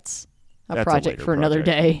that's a project for another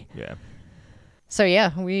day. Yeah. So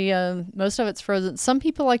we most of it's frozen. Some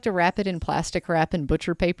people like to wrap it in plastic wrap and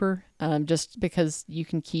butcher paper, just because you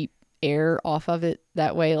can keep air off of it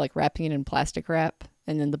that way, like wrapping it in plastic wrap.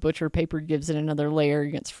 and then the butcher paper gives it another layer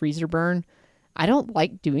against freezer burn. I don't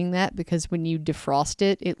like doing that because when you defrost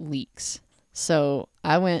it, it leaks. So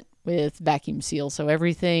I went with vacuum seal. So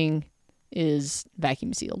everything is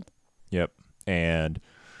vacuum sealed. Yep. And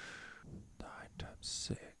 9 times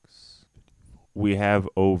 6. We have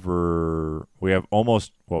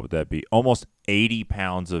almost, what would that be? Almost 80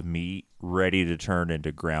 pounds of meat ready to turn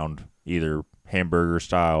into ground, either hamburger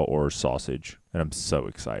style or sausage. And I'm so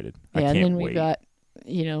excited. I can't and then wait. we've got,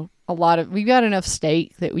 we've got enough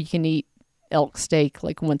steak that we can eat elk steak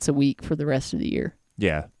like once a week for the rest of the year.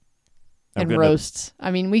 Yeah. And roasts.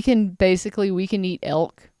 I mean, we can eat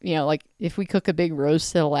elk, like if we cook a big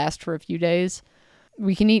roast that'll last for a few days,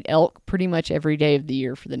 we can eat elk pretty much every day of the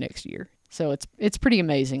year for the next year. So it's pretty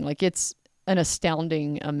amazing. Like it's an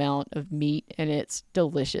astounding amount of meat and it's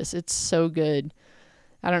delicious. It's so good.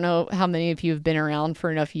 I don't know how many of you have been around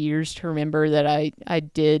for enough years to remember that I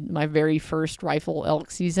did my very first rifle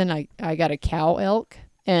elk season. I got a cow elk,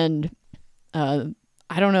 and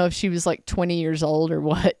I don't know if she was like 20 years old or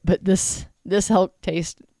what, but this elk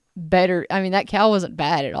tastes better. I mean, that cow wasn't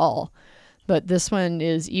bad at all, but this one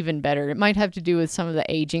is even better. It might have to do with some of the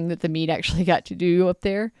aging that the meat actually got to do up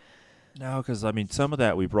there. No, because, I mean, some of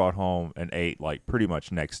that we brought home and ate, like, pretty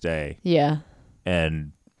much next day. Yeah.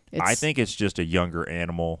 And I think it's just a younger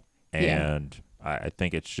animal, and I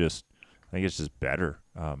think it's just better.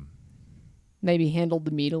 Maybe handled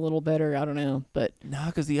the meat a little better. I don't know, but no,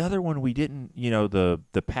 because the other one we didn't.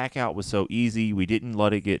 The pack out was so easy. We didn't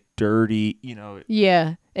let it get dirty.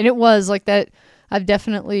 Yeah, and it was like that. I've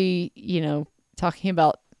definitely, talking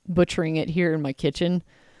about butchering it here in my kitchen.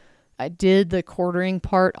 I did the quartering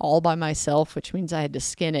part all by myself, which means I had to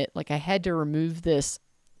skin it. Like I had to remove this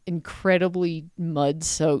incredibly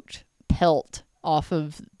mud-soaked pelt off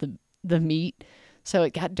of the meat, so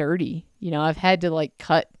it got dirty. I've had to like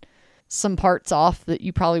cut some parts off that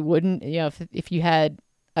you probably wouldn't. If you had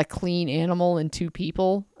a clean animal and 2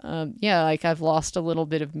 people, like I've lost a little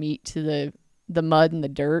bit of meat to the mud and the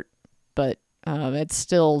dirt, but it's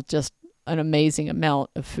still just an amazing amount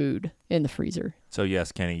of food in the freezer. So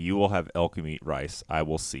yes, Kenny, you will have elk meat rice. I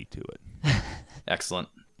will see to it. Excellent.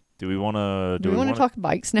 Do we want to? Do we want to talk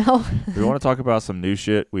bikes now? Do we want to talk about some new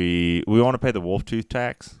shit? We want to pay the wolf tooth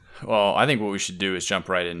tax. Well, I think what we should do is jump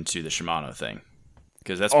right into the Shimano thing,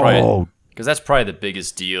 because that's probably the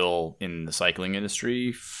biggest deal in the cycling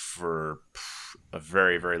industry for a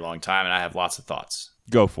very, very long time, and I have lots of thoughts.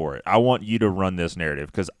 Go for it. I want you to run this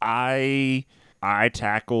narrative because I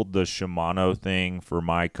tackled the Shimano thing for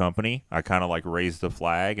my company. I kind of like raised the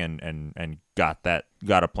flag and got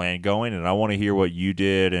a plan going, and I want to hear what you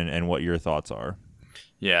did and what your thoughts are.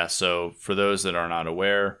 Yeah, so for those that are not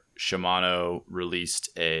aware, Shimano released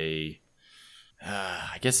I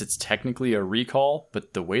guess it's technically a recall,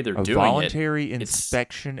 but the way they're doing it, voluntary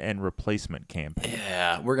inspection and replacement campaign.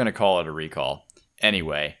 Yeah, we're going to call it a recall.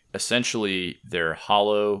 Anyway, essentially they're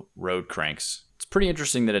hollow road cranks. It's pretty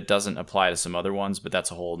interesting that it doesn't apply to some other ones, but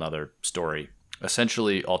that's a whole nother story.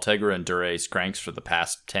 Essentially, Ultegra and Dura-Ace cranks for the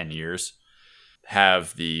past 10 years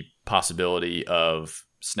have the possibility of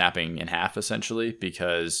snapping in half, essentially,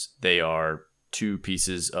 because they are 2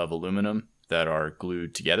 pieces of aluminum that are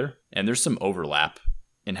glued together. And there's some overlap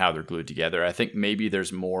in how they're glued together. I think maybe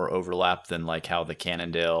there's more overlap than like how the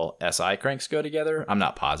Cannondale SI cranks go together. I'm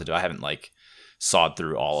not positive. I haven't like sawed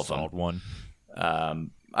through all of them. One.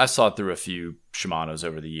 I sawed through a few Shimanos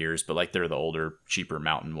over the years, but like they're the older, cheaper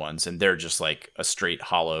mountain ones, and they're just like a straight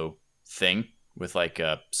hollow thing with like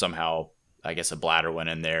somehow, I guess, a bladder went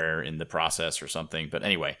in there in the process or something. But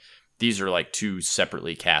anyway, these are like 2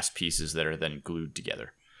 separately cast pieces that are then glued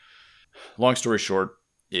together. Long story short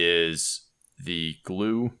is the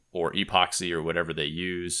glue or epoxy or whatever they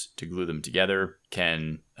use to glue them together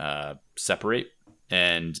can separate.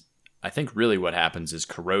 And I think really what happens is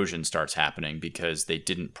corrosion starts happening because they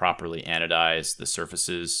didn't properly anodize the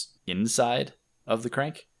surfaces inside of the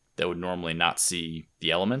crank that would normally not see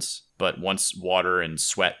the elements. But once water and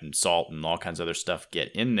sweat and salt and all kinds of other stuff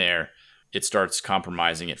get in there, it starts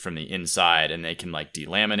compromising it from the inside, and they can like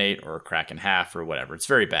delaminate or crack in half or whatever. It's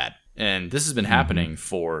very bad. And this has been happening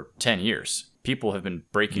for 10 years. People have been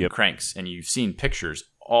breaking cranks, and you've seen pictures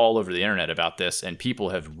all over the internet about this, and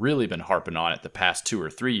people have really been harping on it the past 2 or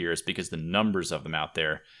 3 years because the numbers of them out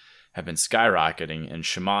there have been skyrocketing, and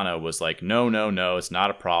Shimano was like, no, it's not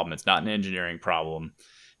a problem. It's not an engineering problem.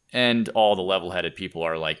 And all the level-headed people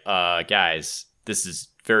are like, guys, this is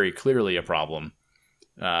very clearly a problem.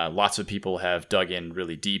 Lots of people have dug in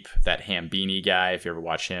really deep. That Hambini guy, if you ever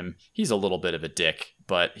watch him, he's a little bit of a dick,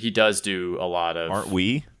 but he does do a lot of... Aren't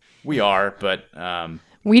we? We are, but...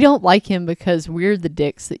 We don't like him because we're the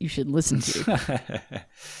dicks that you should listen to.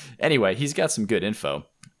 Anyway, he's got some good info.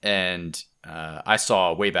 And I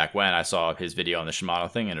saw way back when, I saw his video on the Shimano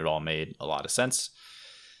thing, and it all made a lot of sense.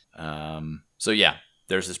 So yeah,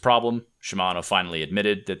 there's this problem. Shimano finally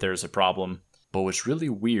admitted that there's a problem. But what's really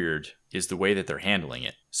weird is the way that they're handling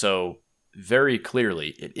it. So very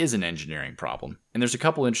clearly, it is an engineering problem. And there's a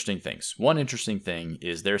couple interesting things. One interesting thing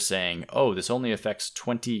is they're saying, oh, this only affects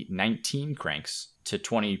 2019 cranks to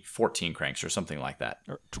 2014 cranks or something like that.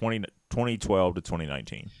 2012 to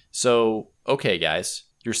 2019. So, okay, guys,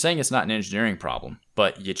 you're saying it's not an engineering problem,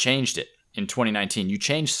 but you changed it in 2019. You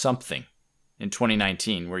changed something in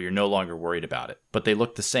 2019 where you're no longer worried about it, but they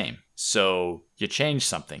look the same. So you changed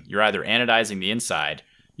something. You're either anodizing the inside,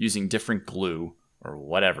 using different glue, or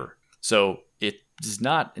whatever. So it is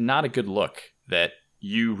not a good look that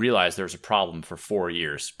you realize there's a problem for 4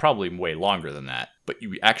 years, probably way longer than that, but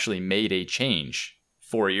you actually made a change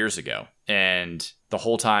 4 years ago. And the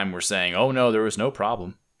whole time we're saying, oh no, there was no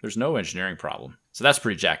problem. There's no engineering problem. So that's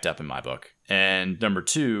pretty jacked up in my book. And number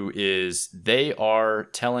two is they're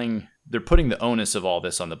putting the onus of all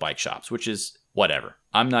this on the bike shops, which is whatever.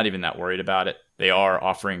 I'm not even that worried about it. They are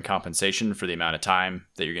offering compensation for the amount of time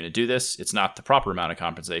that you're going to do this. It's not the proper amount of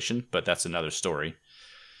compensation, but that's another story.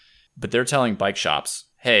 But they're telling bike shops,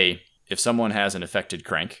 hey, if someone has an affected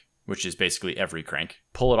crank, which is basically every crank,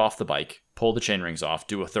 pull it off the bike, pull the chain rings off,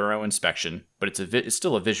 do a thorough inspection, but it's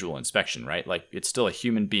still a visual inspection, right? Like it's still a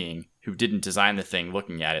human being who didn't design the thing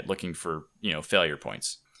looking at it, looking for, failure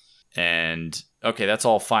points. And okay, that's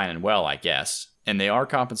all fine and well, I guess. And they are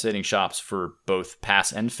compensating shops for both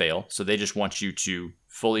pass and fail. So they just want you to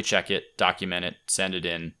fully check it, document it, send it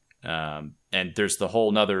in. And there's the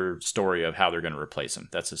whole nother story of how they're going to replace them.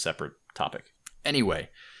 That's a separate topic. Anyway,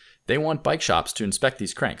 they want bike shops to inspect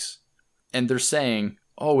these cranks. And they're saying,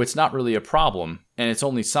 oh, it's not really a problem, and it's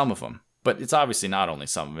only some of them. But it's obviously not only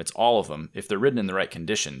some of them. It's all of them. If they're ridden in the right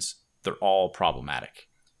conditions, they're all problematic.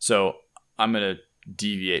 So I'm going to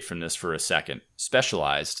deviate from this for a second.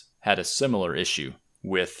 Specialized had a similar issue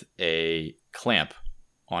with a clamp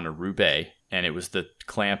on a Roubaix, and it was the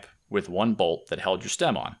clamp with one bolt that held your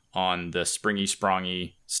stem on the springy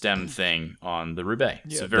stem thing on the Roubaix.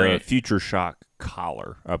 Yeah, the Future Shock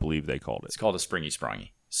collar, I believe they called it. It's called a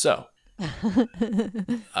springy. So,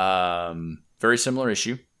 very similar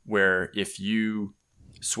issue where if you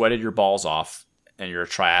sweated your balls off and you're a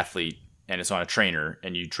triathlete and it's on a trainer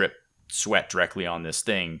and you drip sweat directly on this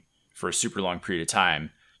thing for a super long period of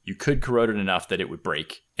time, you could corrode it enough that it would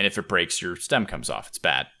break. And if it breaks, your stem comes off. It's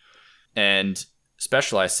bad. And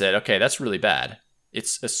Specialized said, okay, that's really bad.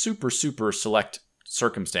 It's a super select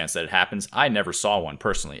circumstance that it happens. I never saw one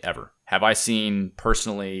personally, ever. Have I seen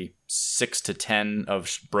personally 6 to 10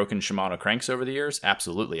 of broken Shimano cranks over the years?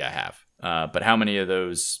 Absolutely, I have. But how many of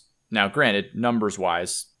those? Now, granted,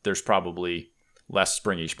 numbers-wise, there's probably less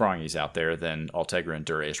springies out there than Ultegra and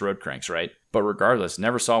Durace road cranks, right? But regardless,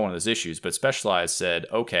 never saw one of those issues. But Specialized said,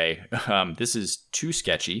 okay, this is too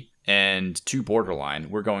sketchy and too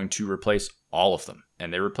borderline. We're going to replace all of them.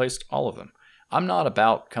 And they replaced all of them. I'm not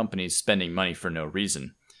about companies spending money for no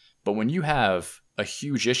reason. But when you have a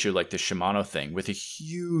huge issue like the Shimano thing with a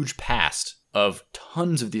huge past of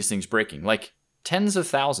tons of these things breaking, like tens of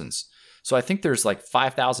thousands. So I think there's like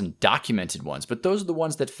 5,000 documented ones, but those are the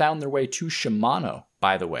ones that found their way to Shimano,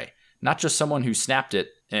 by the way. Not just someone who snapped it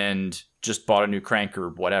and just bought a new crank or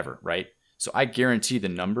whatever, right? So I guarantee the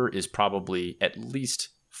number is probably at least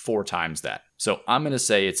 4 times that. So I'm going to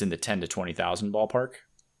say it's in the 10 to 20,000 ballpark.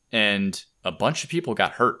 And a bunch of people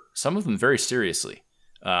got hurt, some of them very seriously.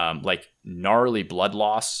 Like gnarly blood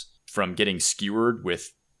loss from getting skewered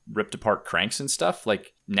with ripped apart cranks and stuff,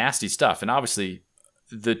 like nasty stuff. And obviously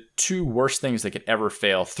the 3 worst things that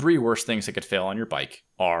could fail on your bike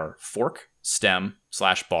are fork, stem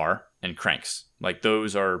 / bar, and cranks. Like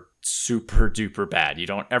those are super duper bad. You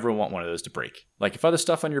don't ever want one of those to break. Like if other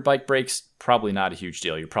stuff on your bike breaks, probably not a huge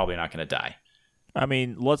deal. You're probably not going to die. I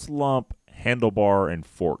mean, let's lump handlebar and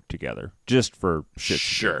fork together just for shit.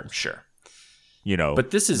 Sure. But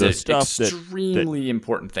this is an extremely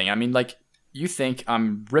important thing. I mean, like you think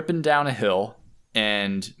I'm ripping down a hill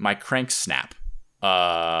and my cranks snap.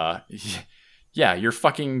 Yeah, your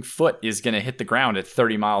fucking foot is going to hit the ground at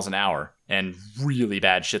 30 miles an hour and really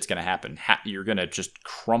bad shit's going to happen. You're going to just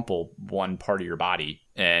crumple one part of your body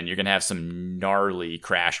and you're going to have some gnarly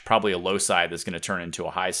crash, probably a low side that's going to turn into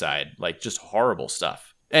a high side, like just horrible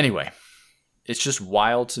stuff. Anyway, it's just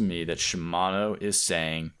wild to me that Shimano is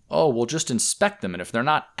saying, oh, we'll just inspect them. And if they're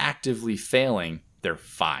not actively failing, they're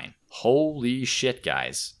fine. Holy shit,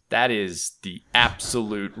 guys. That is the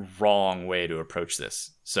absolute wrong way to approach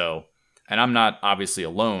this. So and I'm not obviously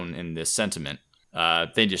alone in this sentiment,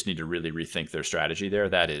 they just need to really rethink their strategy there.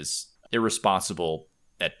 That is irresponsible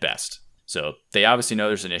at best. So they obviously know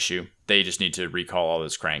there's an issue. They just need to recall all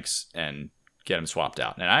those cranks and get them swapped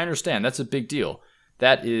out. And I understand that's a big deal.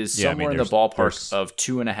 That is somewhere in the ballpark of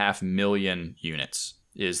 2.5 million units.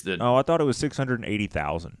 Oh, I thought it was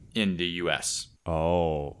 680,000 in the U.S.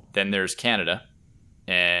 Oh. Then there's Canada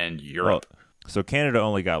and Europe. Well, so Canada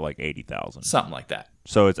only got like 80,000. Something like that.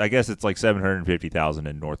 So I guess it's like 750,000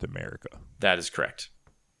 in North America. That is correct.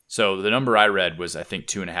 So the number I read was, I think,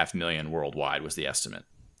 2.5 million worldwide was the estimate.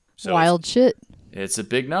 So wild shit. It's a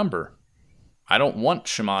big number. I don't want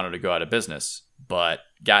Shimano to go out of business, but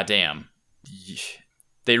goddamn,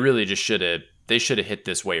 they really just should have hit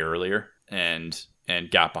this way earlier and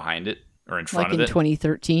got behind it or in front of it. Like in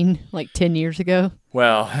 2013, like 10 years ago.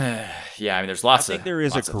 Well, yeah, I mean, there's lots of. I think there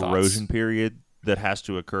is a corrosion period that has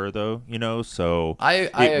to occur, though. So I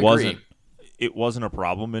agree. It wasn't a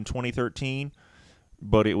problem in 2013,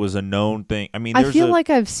 but it was a known thing. I mean, I feel like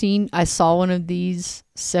I saw one of these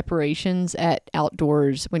separations at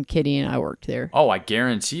Outdoors when Kitty and I worked there. Oh, I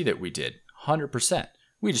guarantee that we did. 100%.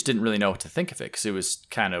 We just didn't really know what to think of it because it was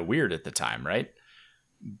kind of weird at the time, right?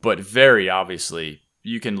 But very obviously,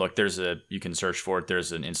 you can look. You can search for it.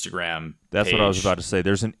 There's an Instagram. That's page. What I was about to say.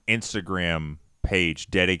 There's an Instagram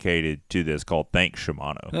page dedicated to this called Thanks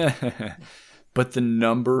Shimano. But the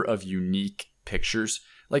number of unique pictures,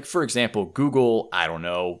 like for example, Google, I don't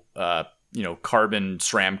know, carbon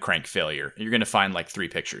SRAM crank failure. You're going to find like 3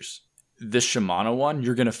 pictures. This Shimano one,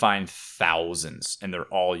 you're going to find thousands, and they're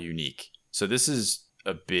all unique. So this is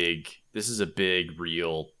a big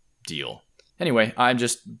real deal. Anyway, I'm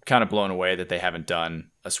just kind of blown away that they haven't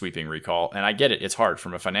done a sweeping recall. And I get it. It's hard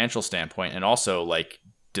from a financial standpoint. And also, like,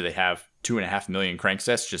 do they have 2.5 million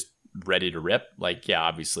cranksets just ready to rip? Like, yeah,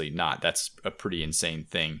 obviously not. That's a pretty insane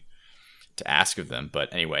thing to ask of them.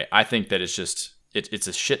 But anyway, I think that it's just, it's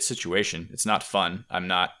a shit situation. It's not fun. I'm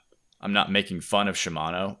not making fun of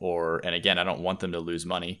Shimano and again, I don't want them to lose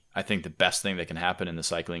money. I think the best thing that can happen in the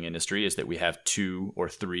cycling industry is that we have 2 or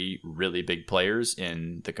 3 really big players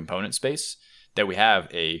in the component space, that we have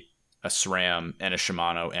a SRAM and a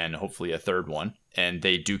Shimano and hopefully a third one, and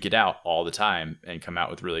they duke it out all the time and come out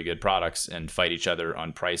with really good products and fight each other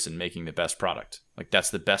on price and making the best product. Like, that's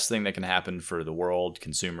the best thing that can happen for the world,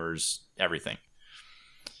 consumers, everything.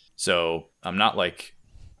 So I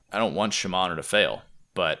don't want Shimano to fail,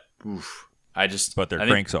 but their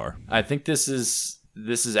cranks are. I think this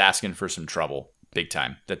is asking for some trouble, big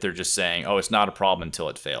time. That they're just saying, oh, it's not a problem until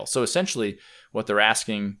it fails. So essentially, what they're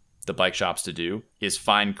asking the bike shops to do is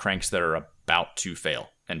find cranks that are about to fail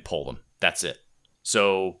and pull them. That's it.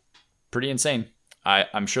 So pretty insane.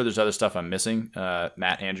 I'm sure there's other stuff I'm missing.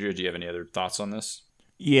 Matt, Andrea, do you have any other thoughts on this?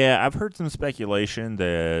 Yeah, I've heard some speculation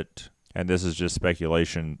that, and this is just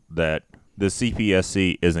speculation, that the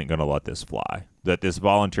CPSC isn't going to let this fly. That this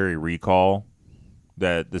voluntary recall,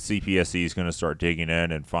 that the CPSC is going to start digging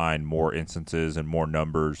in and find more instances and more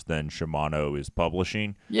numbers than Shimano is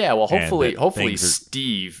publishing. Yeah, well, hopefully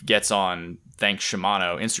Steve gets on Thanks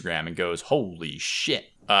Shimano Instagram and goes, holy shit,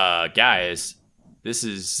 guys, this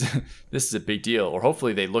is a big deal. Or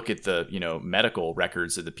hopefully they look at the medical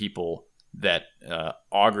records of the people that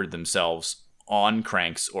augured themselves on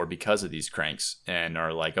cranks or because of these cranks and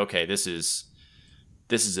are like, okay, this is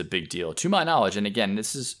a big deal to my knowledge. And again,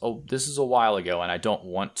 this is a while ago, and I don't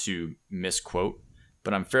want to misquote,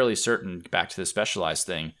 but I'm fairly certain, back to the Specialized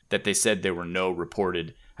thing, that they said there were no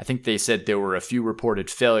reported. I think they said there were a few reported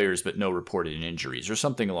failures, but no reported injuries, or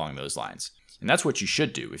something along those lines. And that's what you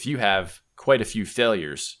should do. If you have quite a few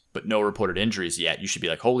failures, but no reported injuries yet, you should be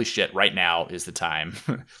like, holy shit, right now is the time.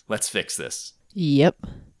 Let's fix this. Yep.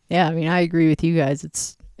 Yeah, I mean, I agree with you guys.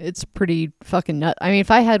 It's pretty fucking nut. I mean,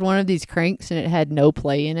 if I had one of these cranks and it had no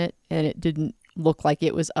play in it and it didn't look like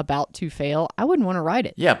it was about to fail, I wouldn't want to ride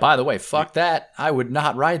it. Yeah, by the way, fuck that. I would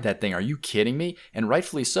not ride that thing. Are you kidding me? And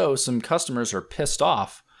rightfully so. Some customers are pissed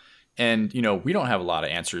off. And, we don't have a lot of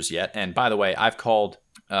answers yet. And by the way, I've called,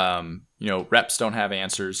 reps don't have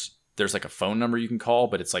answers. There's like a phone number you can call,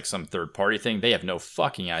 but it's like some third party thing. They have no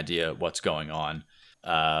fucking idea what's going on.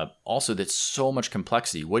 Also, that's so much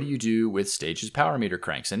complexity. What do you do with Stage's power meter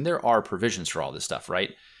cranks? And there are provisions for all this stuff,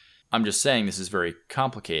 right? I'm just saying this is very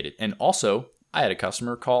complicated. And also, I had a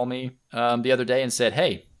customer call me the other day and said,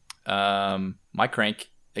 hey, my crank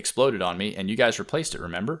exploded on me and you guys replaced it,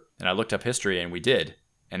 remember? And I looked up history and we did.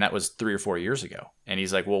 And that was 3 or 4 years ago. And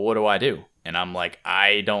he's like, well, what do I do? And I'm like,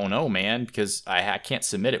 I don't know, man, because I can't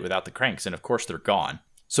submit it without the cranks. And of course, they're gone.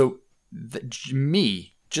 So just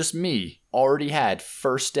me, already had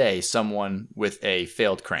first day someone with a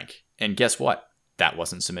failed crank. And guess what? that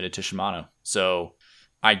wasn't submitted to Shimano. So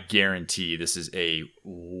I guarantee this is a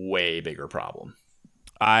way bigger problem.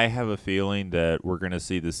 I have a feeling that we're going to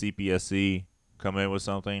see the CPSC come in with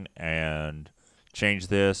something and change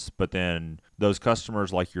this, but then those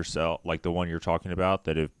customers like yourself, like the one you're talking about,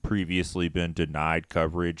 that have previously been denied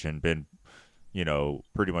coverage and been,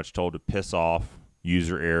 pretty much told to piss off,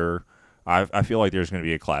 user error. I feel like there's going to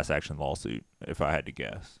be a class action lawsuit, if I had to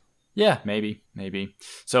guess. Yeah, maybe.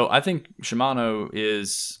 So I think Shimano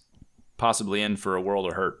is possibly in for a world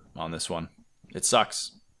of hurt on this one. It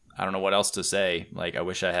sucks. I don't know what else to say. Like, I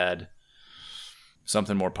wish I had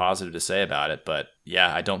something more positive to say about it. But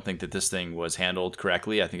yeah, I don't think that this thing was handled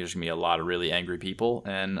correctly. I think there's going to be a lot of really angry people,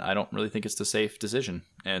 and I don't really think it's the safe decision.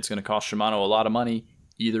 And it's going to cost Shimano a lot of money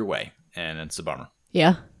either way, and it's a bummer.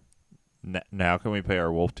 Yeah. Now can we pay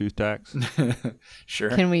our wolf tooth tax?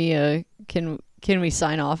 Sure. Can we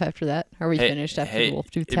sign off after that? Are we finished after the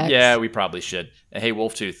wolf tooth tax? Yeah, we probably should. Hey,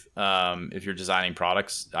 wolf tooth, if you're designing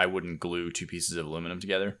products, I wouldn't glue two pieces of aluminum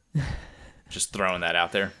together. Just throwing that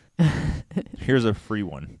out there. Here's a free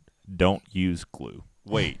one. Don't use glue.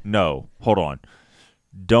 Wait, no. Hold on.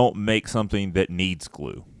 Don't make something that needs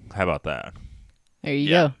glue. How about that? There you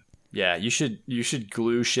go. Yeah, you should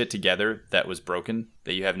glue shit together that was broken,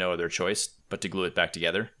 that you have no other choice but to glue it back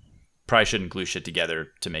together. Probably shouldn't glue shit together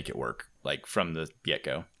to make it work, like from the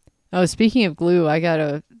get-go. Oh, speaking of glue, I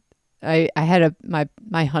had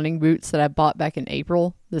my hunting boots that I bought back in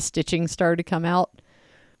April. The stitching started to come out,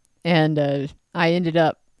 and I ended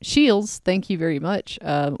up, Shields, thank you very much,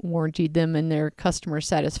 warrantied them in their customer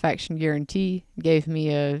satisfaction guarantee, gave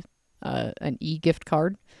me an e-gift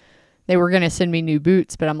card. They were going to send me new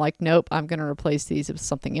boots, but I'm like, nope, I'm going to replace these with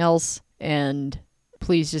something else, and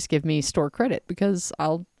please just give me store credit because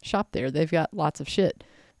I'll shop there. They've got lots of shit.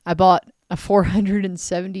 I bought a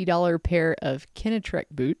 $470 pair of Kenetrek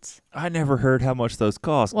boots. I never heard how much those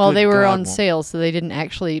cost. Well, they were on sale, so they didn't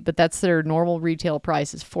actually, but that's their normal retail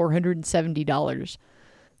price is $470.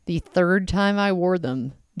 The third time I wore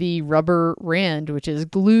them, the rubber rand, which is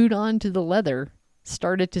glued onto the leather,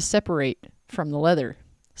 started to separate from the leather.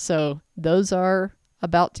 So those are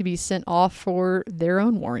about to be sent off for their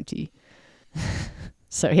own warranty.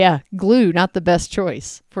 So yeah, glue, not the best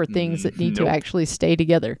choice for things that need to actually stay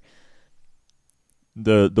together.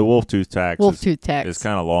 The wolf tooth tax is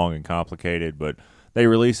kind of long and complicated, but they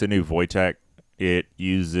released a new Voytek. It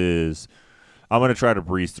uses, I'm going to try to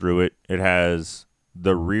breeze through it. It has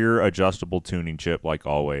the rear adjustable tuning chip like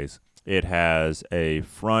always. It has a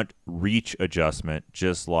front reach adjustment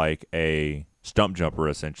just like a stump jumper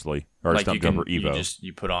essentially, or like a stump jumper Evo.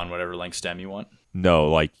 You put on whatever length stem you want? No,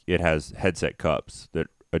 like it has headset cups that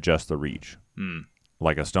adjust the reach.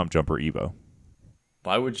 Like a stump jumper Evo.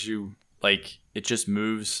 Why would you, like, it just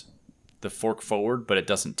moves the fork forward, but it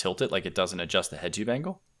doesn't tilt it, like it doesn't adjust the head tube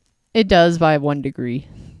angle? It does by 1 degree.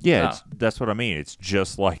 Yeah, that's what I mean. It's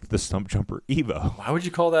just like the stump jumper Evo. Why would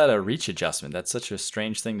you call that a reach adjustment? That's such a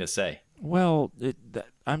strange thing to say. Well,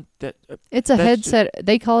 it's a headset.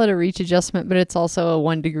 They call it a reach adjustment, but it's also a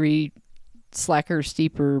 1 degree slacker,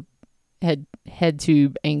 steeper head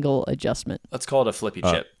tube angle adjustment. Let's call it a flippy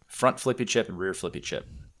chip. Front flippy chip and rear flippy chip.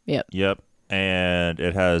 Yep. And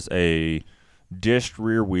it has a dished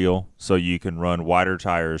rear wheel, so you can run wider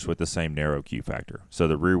tires with the same narrow Q factor. So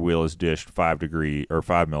the rear wheel is dished 5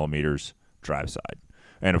 millimeters drive side.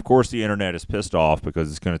 And of course the internet is pissed off because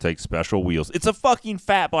it's going to take special wheels. It's a fucking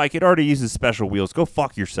fat bike. It already uses special wheels. Go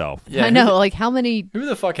fuck yourself. Yeah, I know. Like how many? Who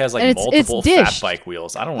the fuck has like multiple fat bike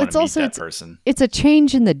wheels? I don't want to meet that person. It's a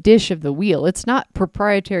change in the dish of the wheel. It's not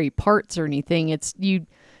proprietary parts or anything. It's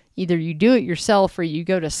either you do it yourself or you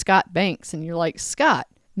go to Scott Banks and you're like, Scott,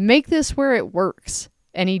 make this where it works.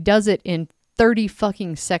 And he does it in 30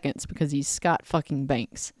 fucking seconds because he's Scott fucking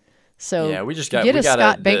Banks. So yeah, we get a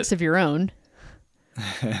Scott Banks of your own.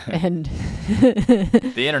 And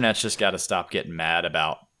the internet's just got to stop getting mad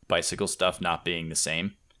about bicycle stuff not being the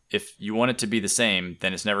same. If you want it to be the same,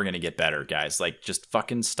 then it's never going to get better, guys. Like, just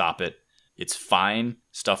fucking stop it. It's fine.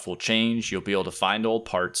 Stuff will change. You'll be able to find old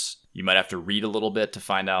parts. You might have to read a little bit to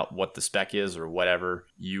find out what the spec is or whatever.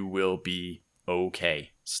 You will be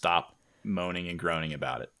okay. Stop moaning and groaning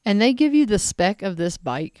about it. And they give you the spec of this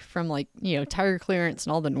bike from, like, tire clearance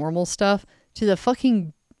and all the normal stuff to the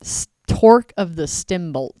fucking torque of the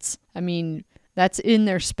stem bolts. I mean, that's in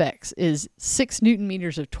their specs, is 6 Newton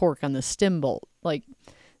meters of torque on the stem bolt. Like,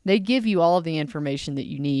 they give you all of the information that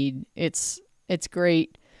you need. It's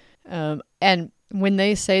great. And when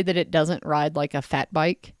they say that it doesn't ride like a fat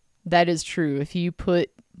bike, that is true. If you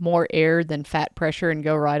put more air than fat pressure and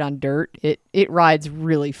go ride on dirt, it rides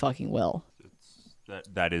really fucking well.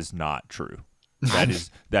 That is not true. That is.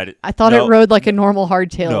 I thought no, it rode like a normal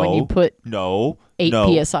hardtail when you put no 8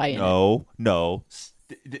 no, psi in it. No.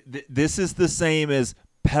 This is the same as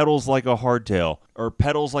pedals like a hardtail or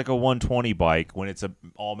pedals like a 120 bike when it's a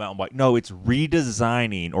all mountain bike. No, it's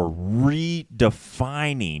redesigning or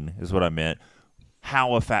redefining is what I meant.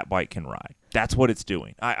 How a fat bike can ride. That's what it's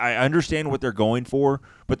doing. I understand what they're going for,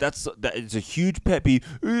 but that it's a huge pet peeve.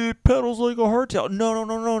 It pedals like a hardtail.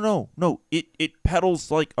 No. It pedals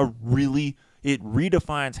like a really. It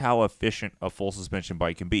redefines how efficient a full suspension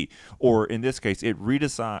bike can be, or in this case, it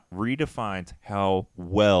redefines how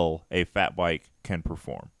well a fat bike can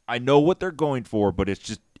perform. I know what they're going for, but it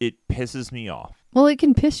pisses me off. Well, it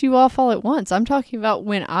can piss you off all at once. I'm talking about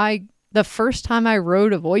the first time I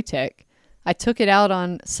rode a Voytek, I took it out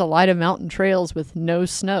on Salida mountain trails with no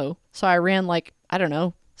snow. So I ran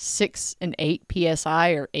 6 and 8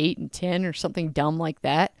 PSI or 8 and 10 or something dumb like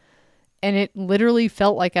that. And it literally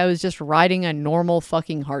felt like I was just riding a normal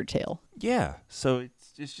fucking hardtail. Yeah, so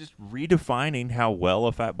it's just redefining how well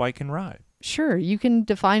a fat bike can ride. Sure, you can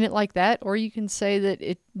define it like that, or you can say that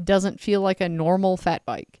it doesn't feel like a normal fat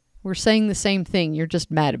bike. We're saying the same thing, you're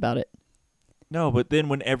just mad about it. No, but then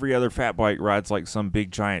when every other fat bike rides like some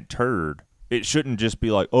big giant turd, it shouldn't just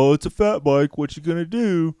be like, oh, it's a fat bike, what you gonna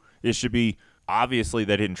do? It should be, obviously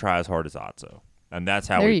they didn't try as hard as Otso. And that's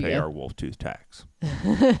how we pay our wolf tooth tax.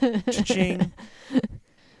 Cha-ching.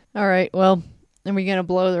 All right, well, are we going to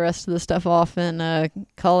blow the rest of the stuff off and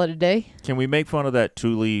call it a day? Can we make fun of that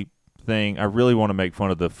Thule thing? I really want to make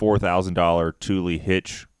fun of the $4,000 Thule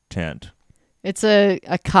hitch tent. It's a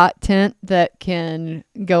cot tent that can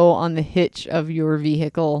go on the hitch of your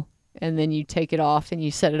vehicle, and then you take it off and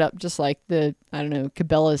you set it up just like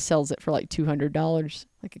Cabela's sells it for like $200,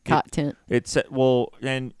 like a cot tent. It's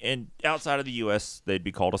and outside of the U.S. they'd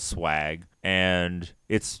be called a swag, and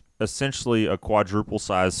it's essentially a quadruple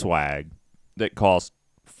size swag that costs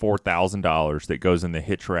 $4,000 that goes in the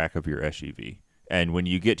hitch rack of your SUV. And when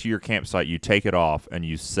you get to your campsite, you take it off and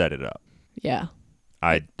you set it up. Yeah,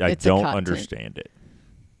 I don't understand it.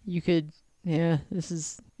 You could. Yeah,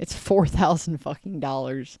 it's $4,000 fucking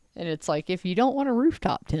dollars. And it's like, if you don't want a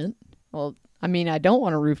rooftop tent, well, I mean, I don't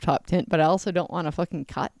want a rooftop tent, but I also don't want a fucking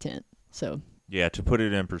cot tent. So, yeah, to put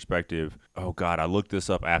it in perspective, oh God, I looked this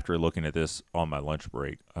up after looking at this on my lunch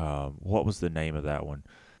break. What was the name of that one?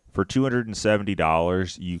 For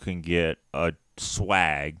 $270, you can get a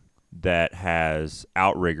swag that has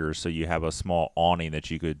outriggers, so you have a small awning that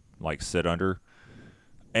you could like sit under.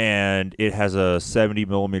 And it has a 70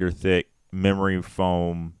 millimeter thick memory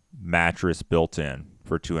foam mattress built in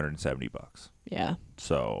for $270. Yeah.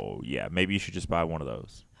 So, yeah, maybe you should just buy one of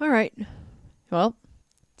those. All right. Well,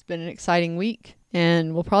 it's been an exciting week,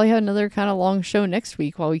 and we'll probably have another kind of long show next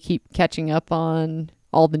week while we keep catching up on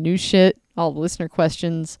all the new shit, all the listener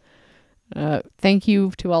questions. Thank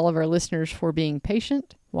you to all of our listeners for being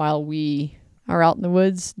patient while we are out in the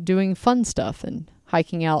woods doing fun stuff and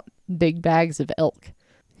hiking out big bags of elk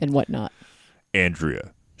and whatnot.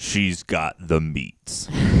 Andrea, she's got the meats.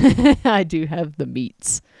 I do have the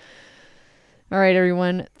meats. All right,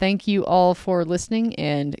 everyone. Thank you all for listening,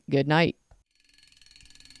 and good night.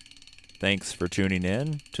 Thanks for tuning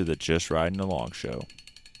in to the Just Riding Along show.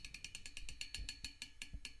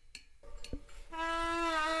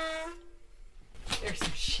 There's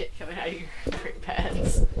some shit coming out of your brake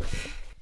pads.